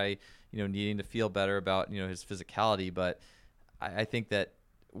and this guy, needing to feel better about, his physicality, but I think that,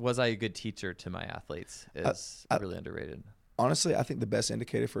 was I a good teacher to my athletes is really underrated. Honestly, I think the best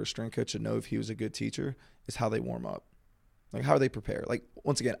indicator for a strength coach to know if he was a good teacher is how they warm up. Like, how are they prepared? Like,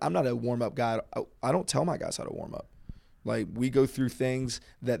 once again, I'm not a warm-up guy. I don't tell my guys how to warm up. Like, we go through things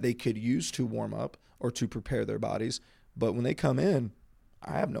that they could use to warm up or to prepare their bodies. But when they come in,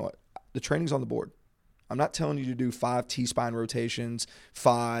 the training's on the board. I'm not telling you to do 5 T-spine rotations,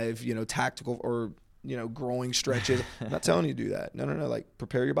 5, tactical or, growing stretches. I'm not telling you to do that. No. Like,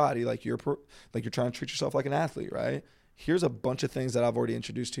 prepare your body like you're trying to treat yourself like an athlete, right? Here's a bunch of things that I've already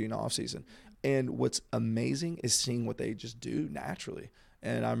introduced to you in the off season. And what's amazing is seeing what they just do naturally.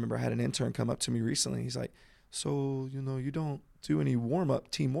 And I remember I had an intern come up to me recently. He's like, so, you don't do any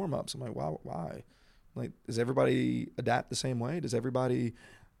team warm-ups. I'm like, why? Like, does everybody adapt the same way? Does everybody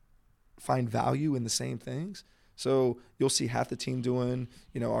find value in the same things? So you'll see half the team doing,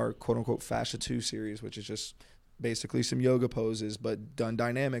 our quote-unquote Fascia 2 series, which is just basically some yoga poses, but done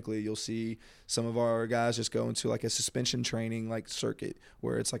dynamically. You'll see some of our guys just go into like a suspension training like circuit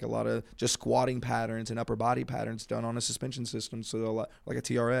where it's like a lot of just squatting patterns and upper body patterns done on a suspension system, so they'll like a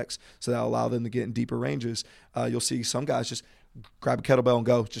TRX, so that'll allow them to get in deeper ranges. You'll see some guys just grab a kettlebell and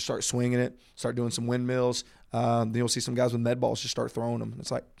go, just start swinging it, start doing some windmills. Then you'll see some guys with med balls just start throwing them.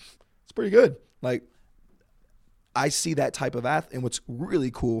 It's like, it's pretty good. Like, I see that type of athlete, and what's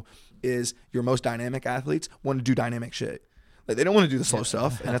really cool is your most dynamic athletes want to do dynamic shit. Like, they don't want to do the slow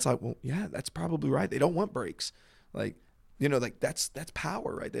stuff, and it's like, well, yeah, that's probably right. They don't want breaks. Like, you know, like that's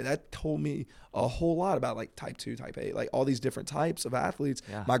power right there. That told me a whole lot about like type 2, type A, like all these different types of athletes.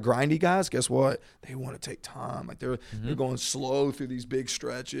 Yeah. My grindy guys, guess what? They want to take time. Like they're going slow through these big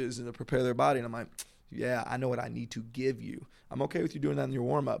stretches and to prepare their body. And I'm like, yeah, I know what I need to give you. I'm okay with you doing that in your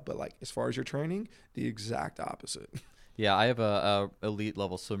warm up, but like as far as your training, the exact opposite. Yeah, I have a elite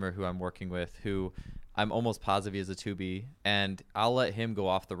level swimmer who I'm working with who I'm almost positive he is a 2B, and I'll let him go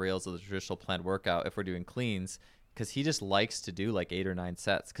off the rails of the traditional planned workout if we're doing cleans, because he just likes to do like 8 or 9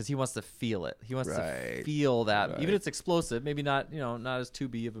 sets because he wants to feel it. He wants to feel that, even if it's explosive, maybe not, not as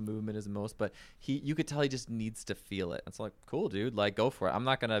 2B of a movement as most, but you could tell he just needs to feel it. It's like, cool, dude, like go for it. I'm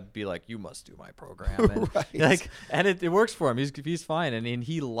not gonna be like, you must do my program, and like, and it works for him. He's fine, and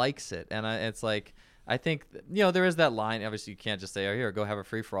he likes it, and it's like, I think, there is that line. Obviously, you can't just say, oh, here, go have a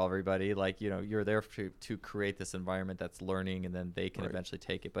free-for-all, everybody. Like, you're there to create this environment that's learning, and then they can eventually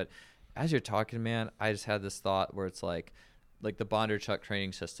take it. But as you're talking, man, I just had this thought where it's like the Bondarchuk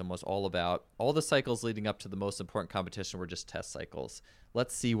training system was all about all the cycles leading up to the most important competition were just test cycles.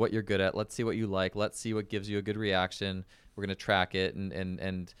 Let's see what you're good at. Let's see what you like. Let's see what gives you a good reaction. We're going to track it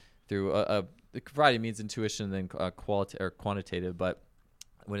and through a variety of means, intuition and then quantitative. But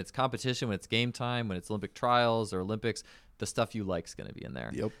when it's competition, when it's game time, when it's Olympic trials or Olympics, the stuff you like is going to be in there.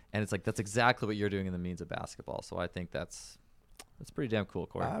 Yep. And it's like, that's exactly what you're doing in the means of basketball. So I think that's pretty damn cool,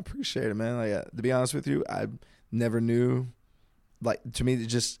 Corey. I appreciate it, man. Like, to be honest with you, I never knew. Like, to me,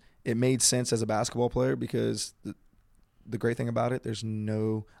 it made sense as a basketball player because the great thing about it, there's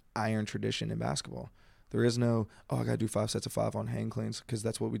no iron tradition in basketball. There is no, I got to do 5 sets of 5 on hang cleans because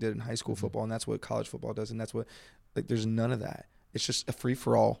that's what we did in high school football, and that's what college football does, and that's what, like, there's none of that. It's just a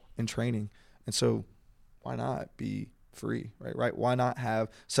free-for-all in training. And so why not be free, right? Why not have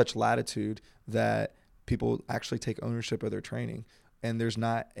such latitude that people actually take ownership of their training, and there's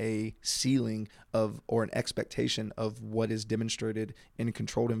not a ceiling or an expectation of what is demonstrated in a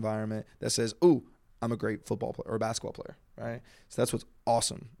controlled environment that says, "Oh, I'm a great football player or a basketball player," right? So that's what's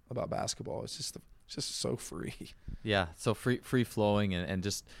awesome about basketball. It's just so free. Yeah, so free flowing and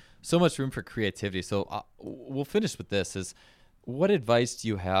just so much room for creativity. So we'll finish with this: is what advice do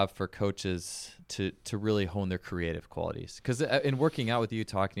you have for coaches to really hone their creative qualities? Because in working out with you,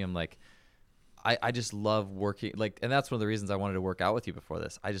 talking to them, like, I just love working, like, and that's one of the reasons I wanted to work out with you before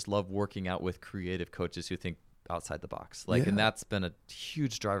this. I just love working out with creative coaches who think outside the box, like, and that's been a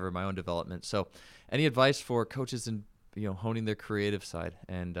huge driver of my own development. So any advice for coaches in, honing their creative side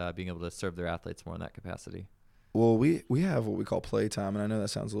and being able to serve their athletes more in that capacity? Well, we have what we call playtime, and I know that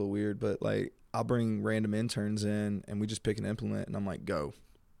sounds a little weird, but like, I'll bring random interns in and we just pick an implement and I'm like, go.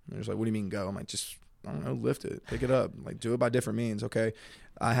 And they're like, what do you mean go? I'm like, just, I don't know, lift it, pick it up, like, do it by different means. Okay.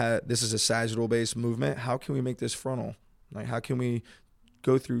 This is a sagittal based movement. How can we make this frontal? Like, how can we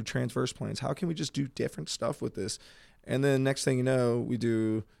go through transverse planes? How can we just do different stuff with this? And then next thing you know, we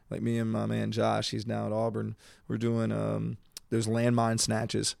do, like, me and my man Josh, he's now at Auburn. We're doing those landmine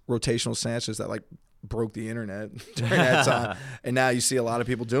snatches, rotational snatches that like broke the internet during that time. And now you see a lot of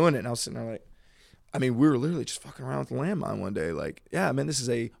people doing it. And I was sitting there like, I mean, we were literally just fucking around with the landmine one day. Like, yeah, man, this is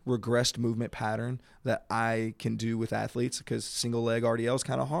a regressed movement pattern that I can do with athletes because single leg RDL is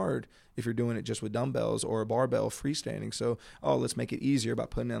kind of hard if you're doing it just with dumbbells or a barbell freestanding. So, let's make it easier by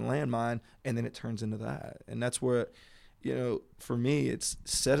putting in a landmine, and then it turns into that. And that's where, for me, it's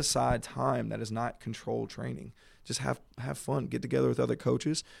set aside time that is not controlled training. Just have fun, get together with other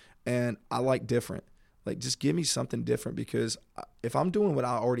coaches, and I like different. Like, just give me something different, because if I'm doing what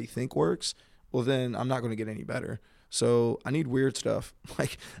I already think works, well, then I'm not going to get any better. So I need weird stuff.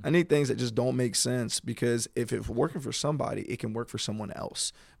 Like, I need things that just don't make sense, because if it's working for somebody, it can work for someone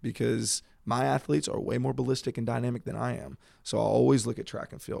else, because my athletes are way more ballistic and dynamic than I am. So I always look at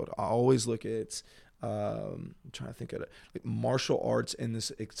track and field. I always look at I'm trying to think of it, like martial arts in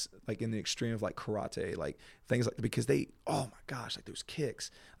this, like in the extreme of like karate, like things like, because they, oh my gosh, like those kicks,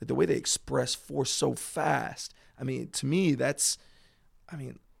 like the way they express force so fast. I mean, to me,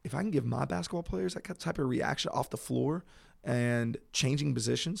 if I can give my basketball players that type of reaction off the floor and changing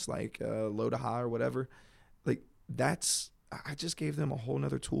positions, like low to high or whatever, like I just gave them a whole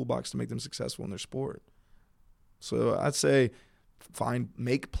nother toolbox to make them successful in their sport. So I'd say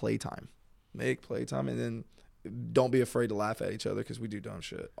make playtime, and then don't be afraid to laugh at each other, because we do dumb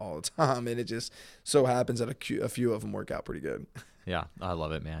shit all the time, and it just so happens that a few of them work out pretty good. Yeah, I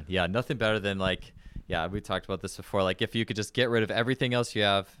love it, man. Yeah, nothing better than like, yeah, we talked about this before. Like if you could just get rid of everything else you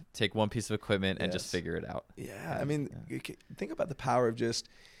have, take one piece of equipment and just figure it out. Yeah, I mean, think about the power of just,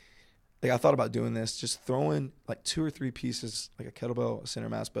 like I thought about doing this, just throwing like 2 or 3 pieces, like a kettlebell, a center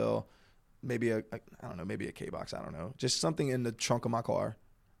mass bell, maybe I don't know, maybe a K-box, I don't know, just something in the trunk of my car,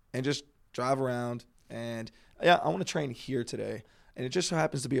 and just drive around. And yeah, I want to train here today, and it just so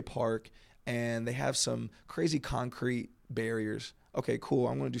happens to be a park, and they have some crazy concrete barriers. Okay, cool.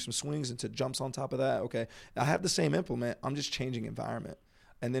 I'm going to do some swings into jumps on top of that. Okay, I have the same implement. I'm just changing environment,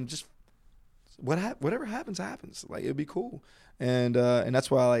 and then just whatever happens. Like, it'd be cool, and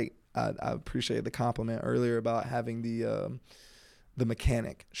that's why I appreciate the compliment earlier about having the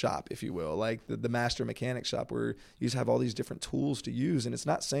mechanic shop, if you will, like the master mechanic shop, where you just have all these different tools to use. And it's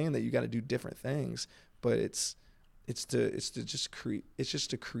not saying that you got to do different things, but it's just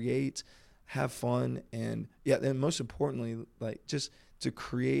to create, have fun, and and most importantly, like just to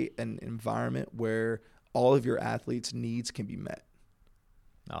create an environment where all of your athletes' needs can be met.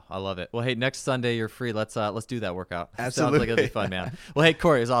 Oh, I love it. Well, hey, next Sunday you're free. Let's do that workout. Absolutely. Sounds like it'll be fun, man. Well, hey,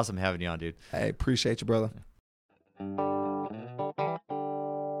 Corey, it was awesome having you on, dude. I appreciate you, brother.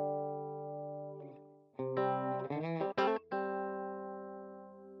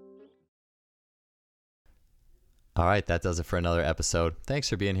 All right, that does it for another episode. Thanks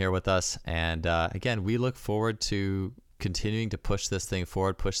for being here with us. And again, we look forward to continuing to push this thing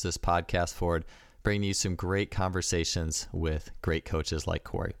forward, push this podcast forward, bringing you some great conversations with great coaches like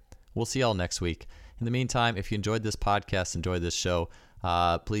Corey. We'll see y'all next week. In the meantime, if you enjoyed this podcast, enjoyed this show,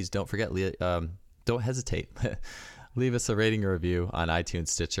 please don't forget, don't hesitate. Leave us a rating or review on iTunes,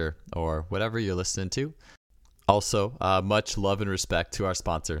 Stitcher, or whatever you're listening to. Also, much love and respect to our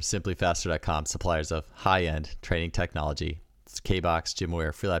sponsor, SimplyFaster.com, suppliers of high-end training technology. It's K-Box,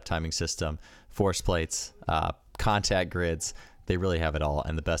 GymAware, Freelap timing system, force plates, contact grids. They really have it all,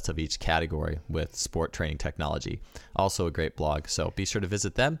 and the best of each category with sport training technology. Also a great blog, so be sure to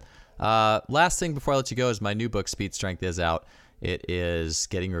visit them. Last thing before I let you go is my new book, Speed Strength, is out. It is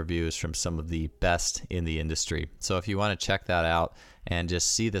getting reviews from some of the best in the industry. So if you want to check that out and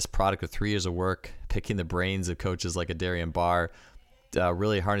just see this product of 3 years of work, picking the brains of coaches like a Darian Barr,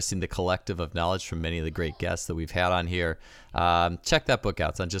 really harnessing the collective of knowledge from many of the great guests that we've had on here, check that book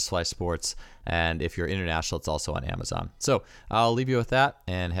out. It's on Just Fly Sports. And if you're international, it's also on Amazon. So I'll leave you with that,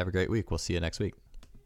 and have a great week. We'll see you next week.